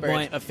draft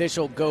expert,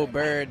 official Go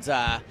Birds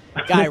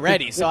guy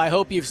ready. So I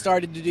hope you've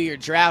started to do your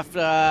draft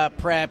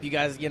prep. You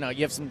guys, you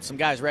have some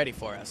guys ready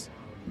for us.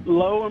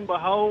 Lo and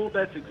behold,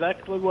 that's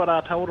exactly what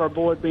I told our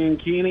boy Ben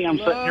Kenny. I'm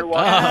sitting here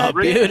watching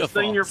the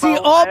beautiful. Senior See,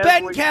 Bowl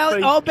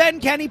all Ben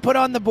Kenny put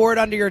on the board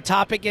under your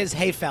topic is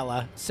 "Hey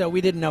fella," so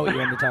we didn't know what you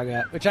wanted to talk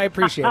about, which I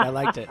appreciate. I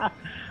liked it.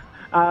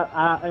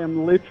 I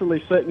am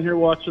literally sitting here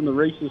watching the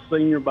Reese's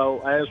Senior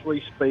Bowl as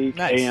we speak,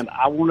 and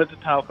I wanted to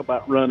talk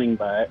about running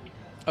back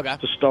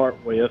to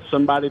start with.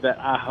 Somebody that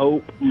I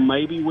hope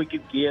maybe we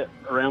could get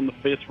around the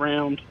 5th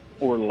round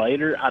or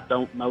later. I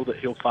don't know that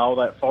he'll fall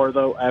that far,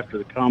 though, after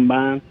the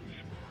combine.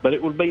 But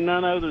it would be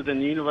none other than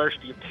the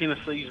University of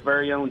Tennessee's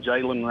very own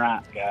Jalen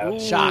Wright, guys. Ooh,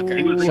 shocker.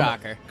 He was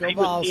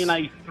in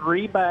a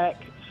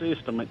 3-back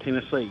system at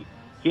Tennessee.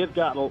 Kid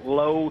got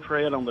low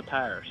tread on the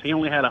tires. He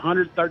only had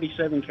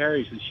 137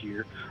 carries this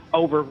year,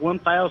 over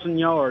 1,000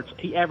 yards.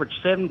 He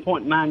averaged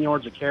 7.9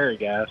 yards a carry,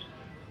 guys.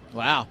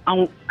 Wow.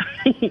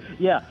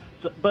 Yeah,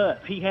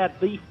 but he had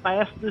the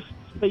fastest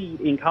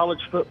speed in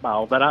college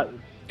football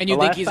And you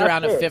think he's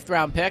around a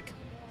 5th-round pick?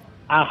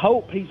 I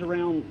hope he's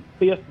around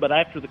 5th, but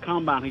after the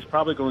combine, he's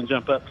probably going to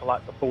jump up to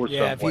like the 4th somewhere.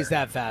 Yeah, if he's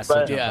that fast.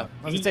 But yeah,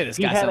 I was going to say, this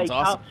guy sounds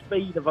awesome. He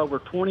had a top speed of over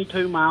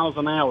 22 miles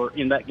an hour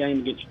in that game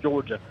against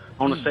Georgia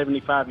on a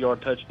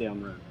 75-yard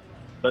touchdown run.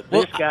 But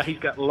this guy, he's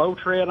got low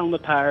tread on the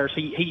tires.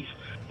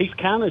 He's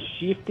kind of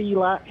shifty,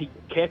 like he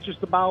catches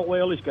the ball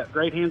well. He's got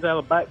great hands out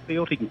of the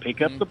backfield. He can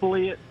pick up the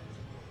blitz.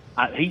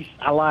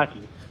 I like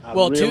him.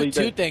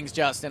 Two things,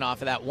 Justin,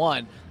 off of that.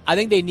 One, I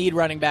think they need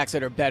running backs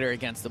that are better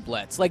against the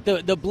blitz. Like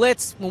the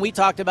blitz, when we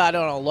talked about it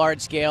on a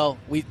large scale,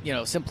 we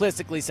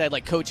simplistically said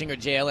like coaching or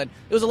Jalen.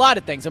 It was a lot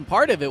of things, and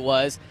part of it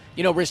was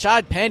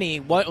Rashad Penny.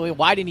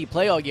 Why didn't he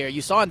play all year?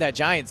 You saw in that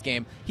Giants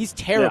game, he's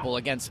terrible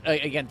against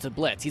the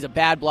blitz. He's a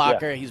bad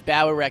blocker. Yeah. He's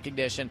bad with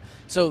recognition.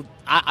 So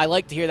I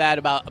like to hear that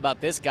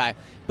about this guy.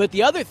 But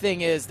the other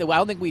thing is that I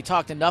don't think we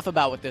talked enough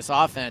about with this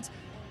offense.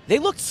 They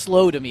looked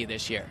slow to me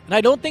this year. And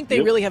I don't think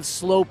they really have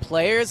slow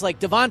players. Like,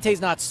 Devontae's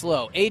not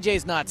slow.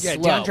 AJ's not slow. Yeah,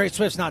 DeAndre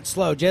Swift's not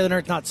slow. Jalen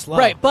Hurts not slow.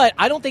 Right, but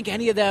I don't think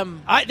any of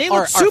them they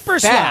look super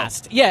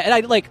fast. slow. Yeah, and I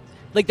like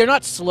they're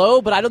not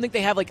slow, but I don't think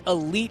they have, like,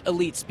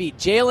 elite speed.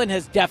 Jalen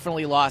has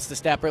definitely lost a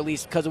step, or at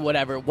least because of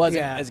whatever. It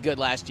wasn't as good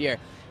last year.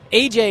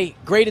 AJ,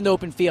 great in the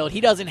open field.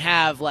 He doesn't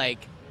have, like,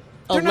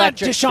 they're not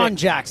Deshaun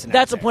Jackson.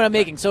 That's the point I'm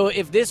making. So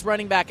if this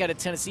running back out of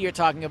Tennessee you're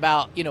talking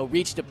about,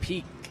 reached a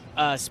peak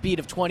speed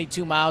of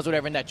 22 miles,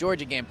 whatever, in that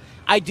Georgia game,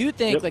 I do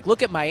think, like,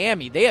 look at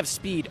Miami. They have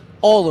speed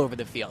all over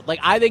the field. Like,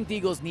 I think the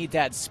Eagles need to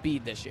add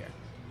speed this year.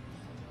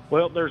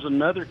 Well, there's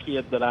another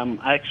kid that I'm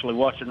actually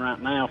watching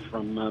right now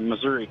from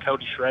Missouri,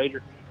 Cody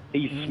Schrader.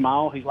 He's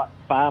small. He's like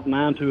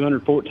 5'9",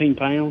 214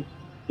 pounds.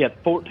 He had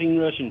 14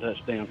 rushing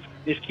touchdowns.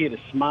 This kid is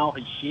small.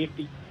 He's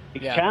shifty.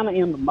 He's kind of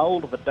in the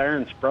mold of a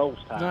Darren Sproles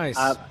type. Nice.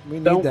 I we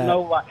need don't that.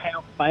 know like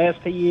how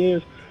fast he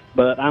is,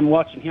 but I'm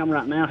watching him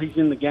right now. He's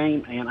in the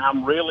game, and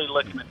I'm really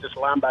looking at this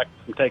linebacker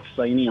from Texas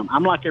A&M.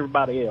 I'm like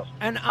everybody else.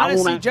 And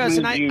honestly,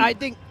 Justin, I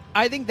think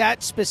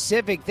that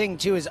specific thing,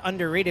 too, is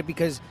underrated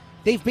because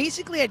they've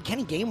basically had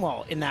Kenny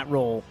Gainwell in that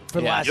role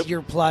for the last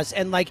year plus.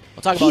 And, like,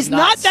 he's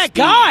not that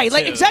guy. Too,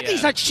 like, exactly.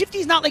 He's not shifty.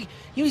 He's not, like,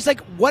 he's, like,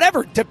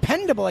 whatever,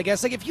 dependable, I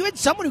guess. Like, if you had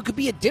someone who could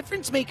be a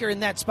difference maker in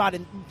that spot,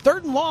 and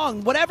 3rd and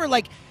long, whatever,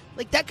 like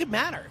that could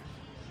matter.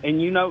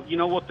 And you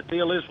know what the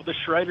deal is with the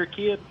Schrader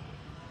kid?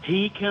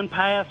 He can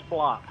pass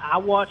block. I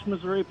watched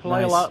Missouri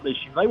play a lot this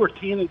year. They were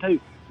 10-2.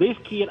 This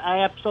kid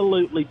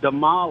absolutely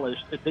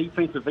demolished the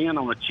defensive end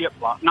on a chip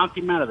block, knocked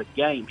him out of the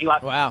game. He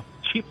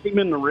chipped him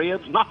in the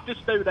ribs, knocked this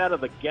dude out of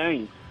the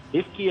game.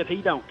 This kid, he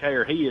don't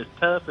care. He is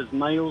tough as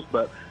nails,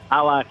 but I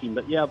like him.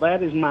 But, yeah,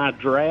 that is my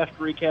draft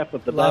recap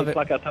of the day.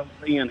 Like I told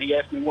Ben, he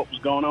asked me what was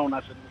going on.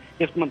 I said,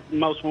 it's my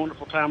most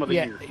wonderful time of the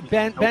year.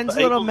 Ben's a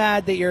little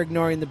mad that you're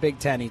ignoring the Big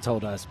Ten, he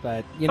told us.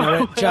 But you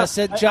know what,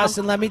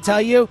 Justin, let me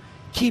tell you,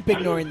 keep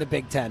ignoring the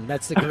Big Ten.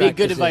 That's the correct Be good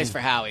decision. advice for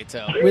Howie,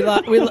 too. We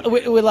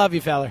love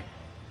you, feller.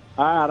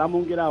 All right, I'm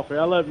going to get off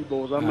here. I love you,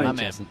 boys. I'm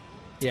in.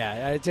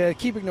 Yeah,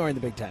 keep ignoring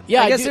the Big Ten.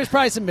 Yeah, I guess there's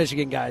probably some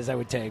Michigan guys I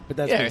would take. But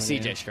that's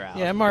C.J. Stroud.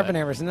 Yeah, Marvin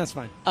Harrison, that's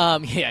fine.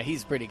 Yeah,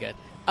 he's pretty good.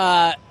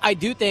 I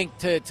do think,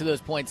 to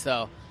those points,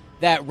 though,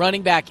 that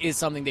running back is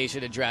something they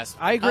should address.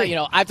 I agree.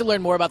 I have to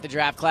learn more about the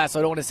draft class, so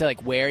I don't want to say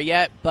like where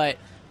yet, but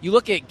you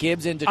look at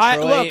Gibbs in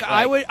Detroit.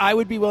 I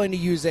would be willing to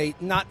use a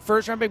not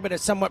first round pick, but a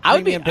somewhat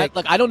premium pick.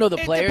 I don't know the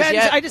players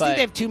yet. I just think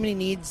they have too many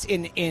needs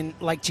in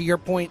like, to your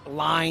point,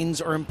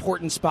 lines or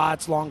important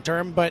spots long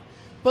term. But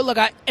look,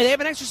 they have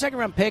an extra 2nd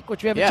round pick,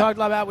 which we haven't talked a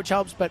lot about, which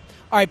helps. But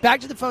all right,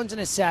 back to the phones in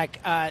a sec.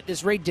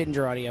 This Ray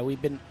Didinger audio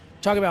we've been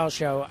talking about all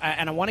show,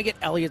 and I want to get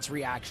Elliot's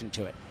reaction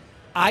to it.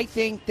 I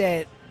think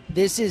that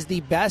this is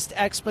the best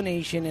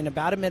explanation in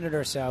about a minute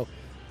or so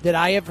that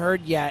I have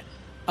heard yet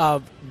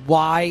of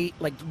why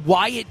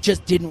it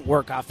just didn't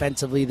work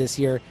offensively this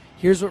year.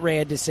 Here's what Ray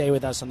had to say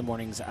with us on the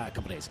mornings a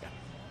couple days ago.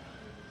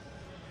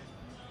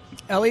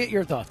 Elliot,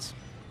 your thoughts?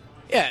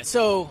 Yeah,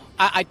 so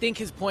I think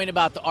his point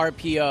about the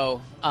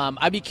RPO,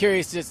 I'd be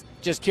curious,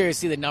 just curious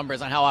to see the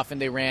numbers on how often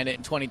they ran it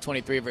in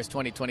 2023 versus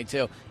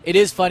 2022. It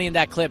is funny in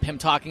that clip him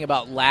talking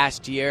about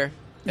last year.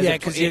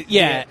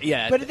 Yeah,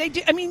 yeah. But they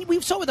did. I mean,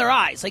 we saw with our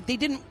eyes, like they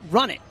didn't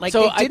run it. Like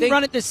So they didn't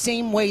run it the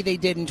same way they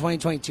did in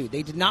 2022.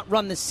 They did not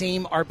run the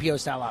same RPO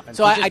style offense.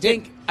 So I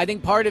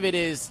think part of it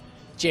is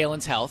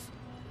Jalen's health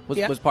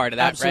was part of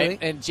that, absolutely.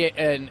 right? And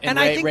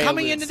I Ray, think Ray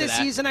coming alludes into to the that.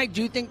 season, I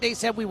do think they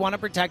said we want to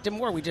protect him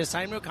more. We just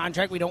signed him to a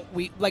contract.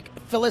 We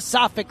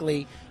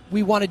philosophically,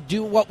 we want to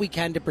do what we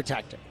can to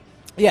protect him.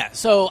 Yeah,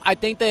 so I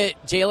think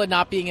that Jalen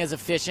not being as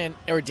efficient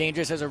or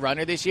dangerous as a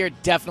runner this year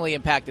definitely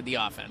impacted the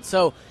offense.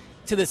 So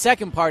to the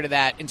second part of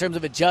that, in terms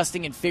of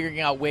adjusting and figuring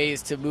out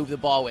ways to move the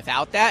ball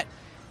without that,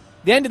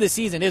 the end of the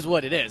season is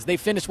what it is. They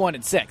finished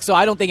 1-6, so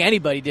I don't think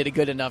anybody did a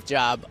good enough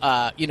job,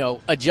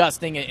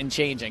 adjusting and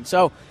changing.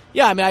 So,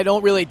 yeah, I mean, I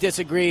don't really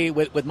disagree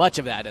with much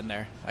of that in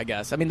there, I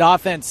guess. I mean, the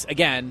offense,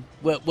 again,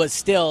 was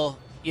still,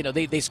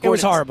 they scored. It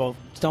was horrible.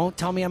 Don't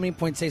tell me how many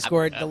points they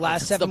scored the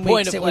last 7 weeks. The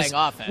point of playing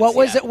offense. What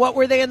was it? What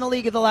were they in the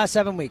league in the last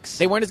 7 weeks?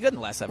 They weren't as good in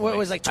the last 7 weeks. What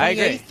was like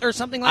 28th or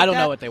something like that? I don't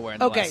know what they were in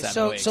the last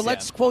 7 weeks. So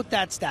let's quote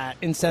that stat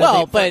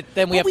instead. But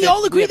then we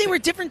all agree they were a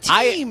different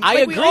team. I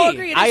agree. We all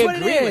agree. I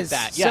agree with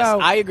that. Yes,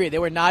 I agree. They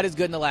were not as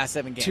good in the last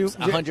 7 games.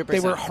 100%. They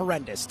were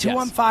horrendous.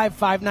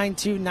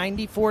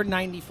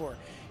 215-592-9494.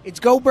 It's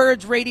Go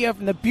Birds Radio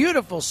from the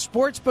beautiful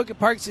Sportsbook at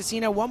Parks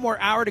Casino. One more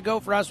hour to go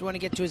for us. We want to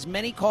get to as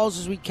many calls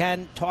as we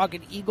can,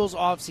 talking Eagles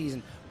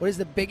offseason. What is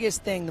the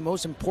biggest thing, the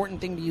most important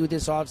thing to you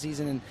this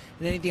offseason, and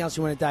anything else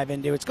you want to dive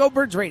into? It's Go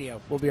Birds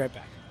Radio. We'll be right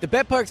back. The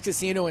BetParks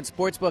Casino and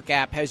Sportsbook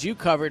app has you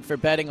covered for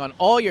betting on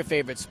all your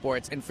favorite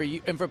sports and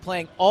for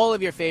playing all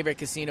of your favorite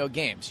casino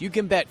games. You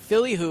can bet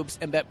Philly hoops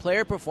and bet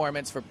player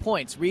performance for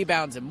points,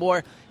 rebounds, and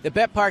more. The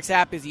BetParks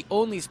app is the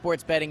only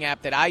sports betting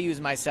app that I use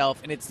myself,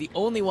 and it's the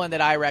only one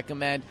that I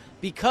recommend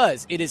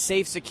because it is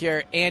safe,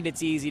 secure, and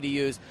it's easy to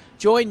use.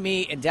 Join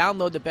me and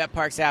download the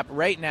BetParks app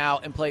right now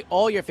and play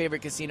all your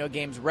favorite casino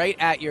games right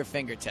at your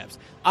fingertips.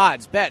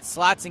 Odds, bets,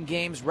 slots, and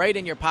games right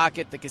in your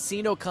pocket. The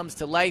casino comes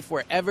to life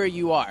wherever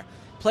you are.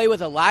 Play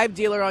with a live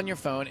dealer on your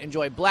phone,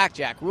 enjoy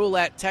blackjack,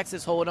 roulette,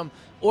 Texas Hold'em,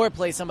 or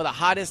play some of the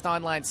hottest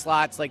online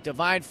slots like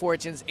Divine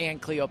Fortunes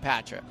and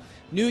Cleopatra.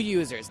 New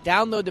users,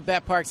 download the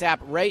BetParks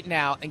app right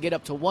now and get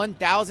up to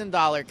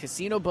 $1,000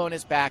 casino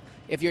bonus back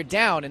if you're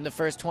down in the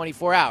first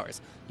 24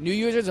 hours. New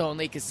users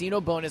only. Casino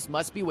bonus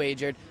must be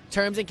wagered.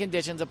 Terms and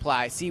conditions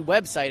apply. See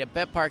website at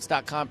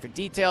betparks.com for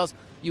details.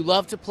 You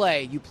love to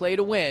play. You play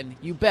to win.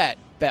 You bet.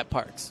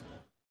 BetParks.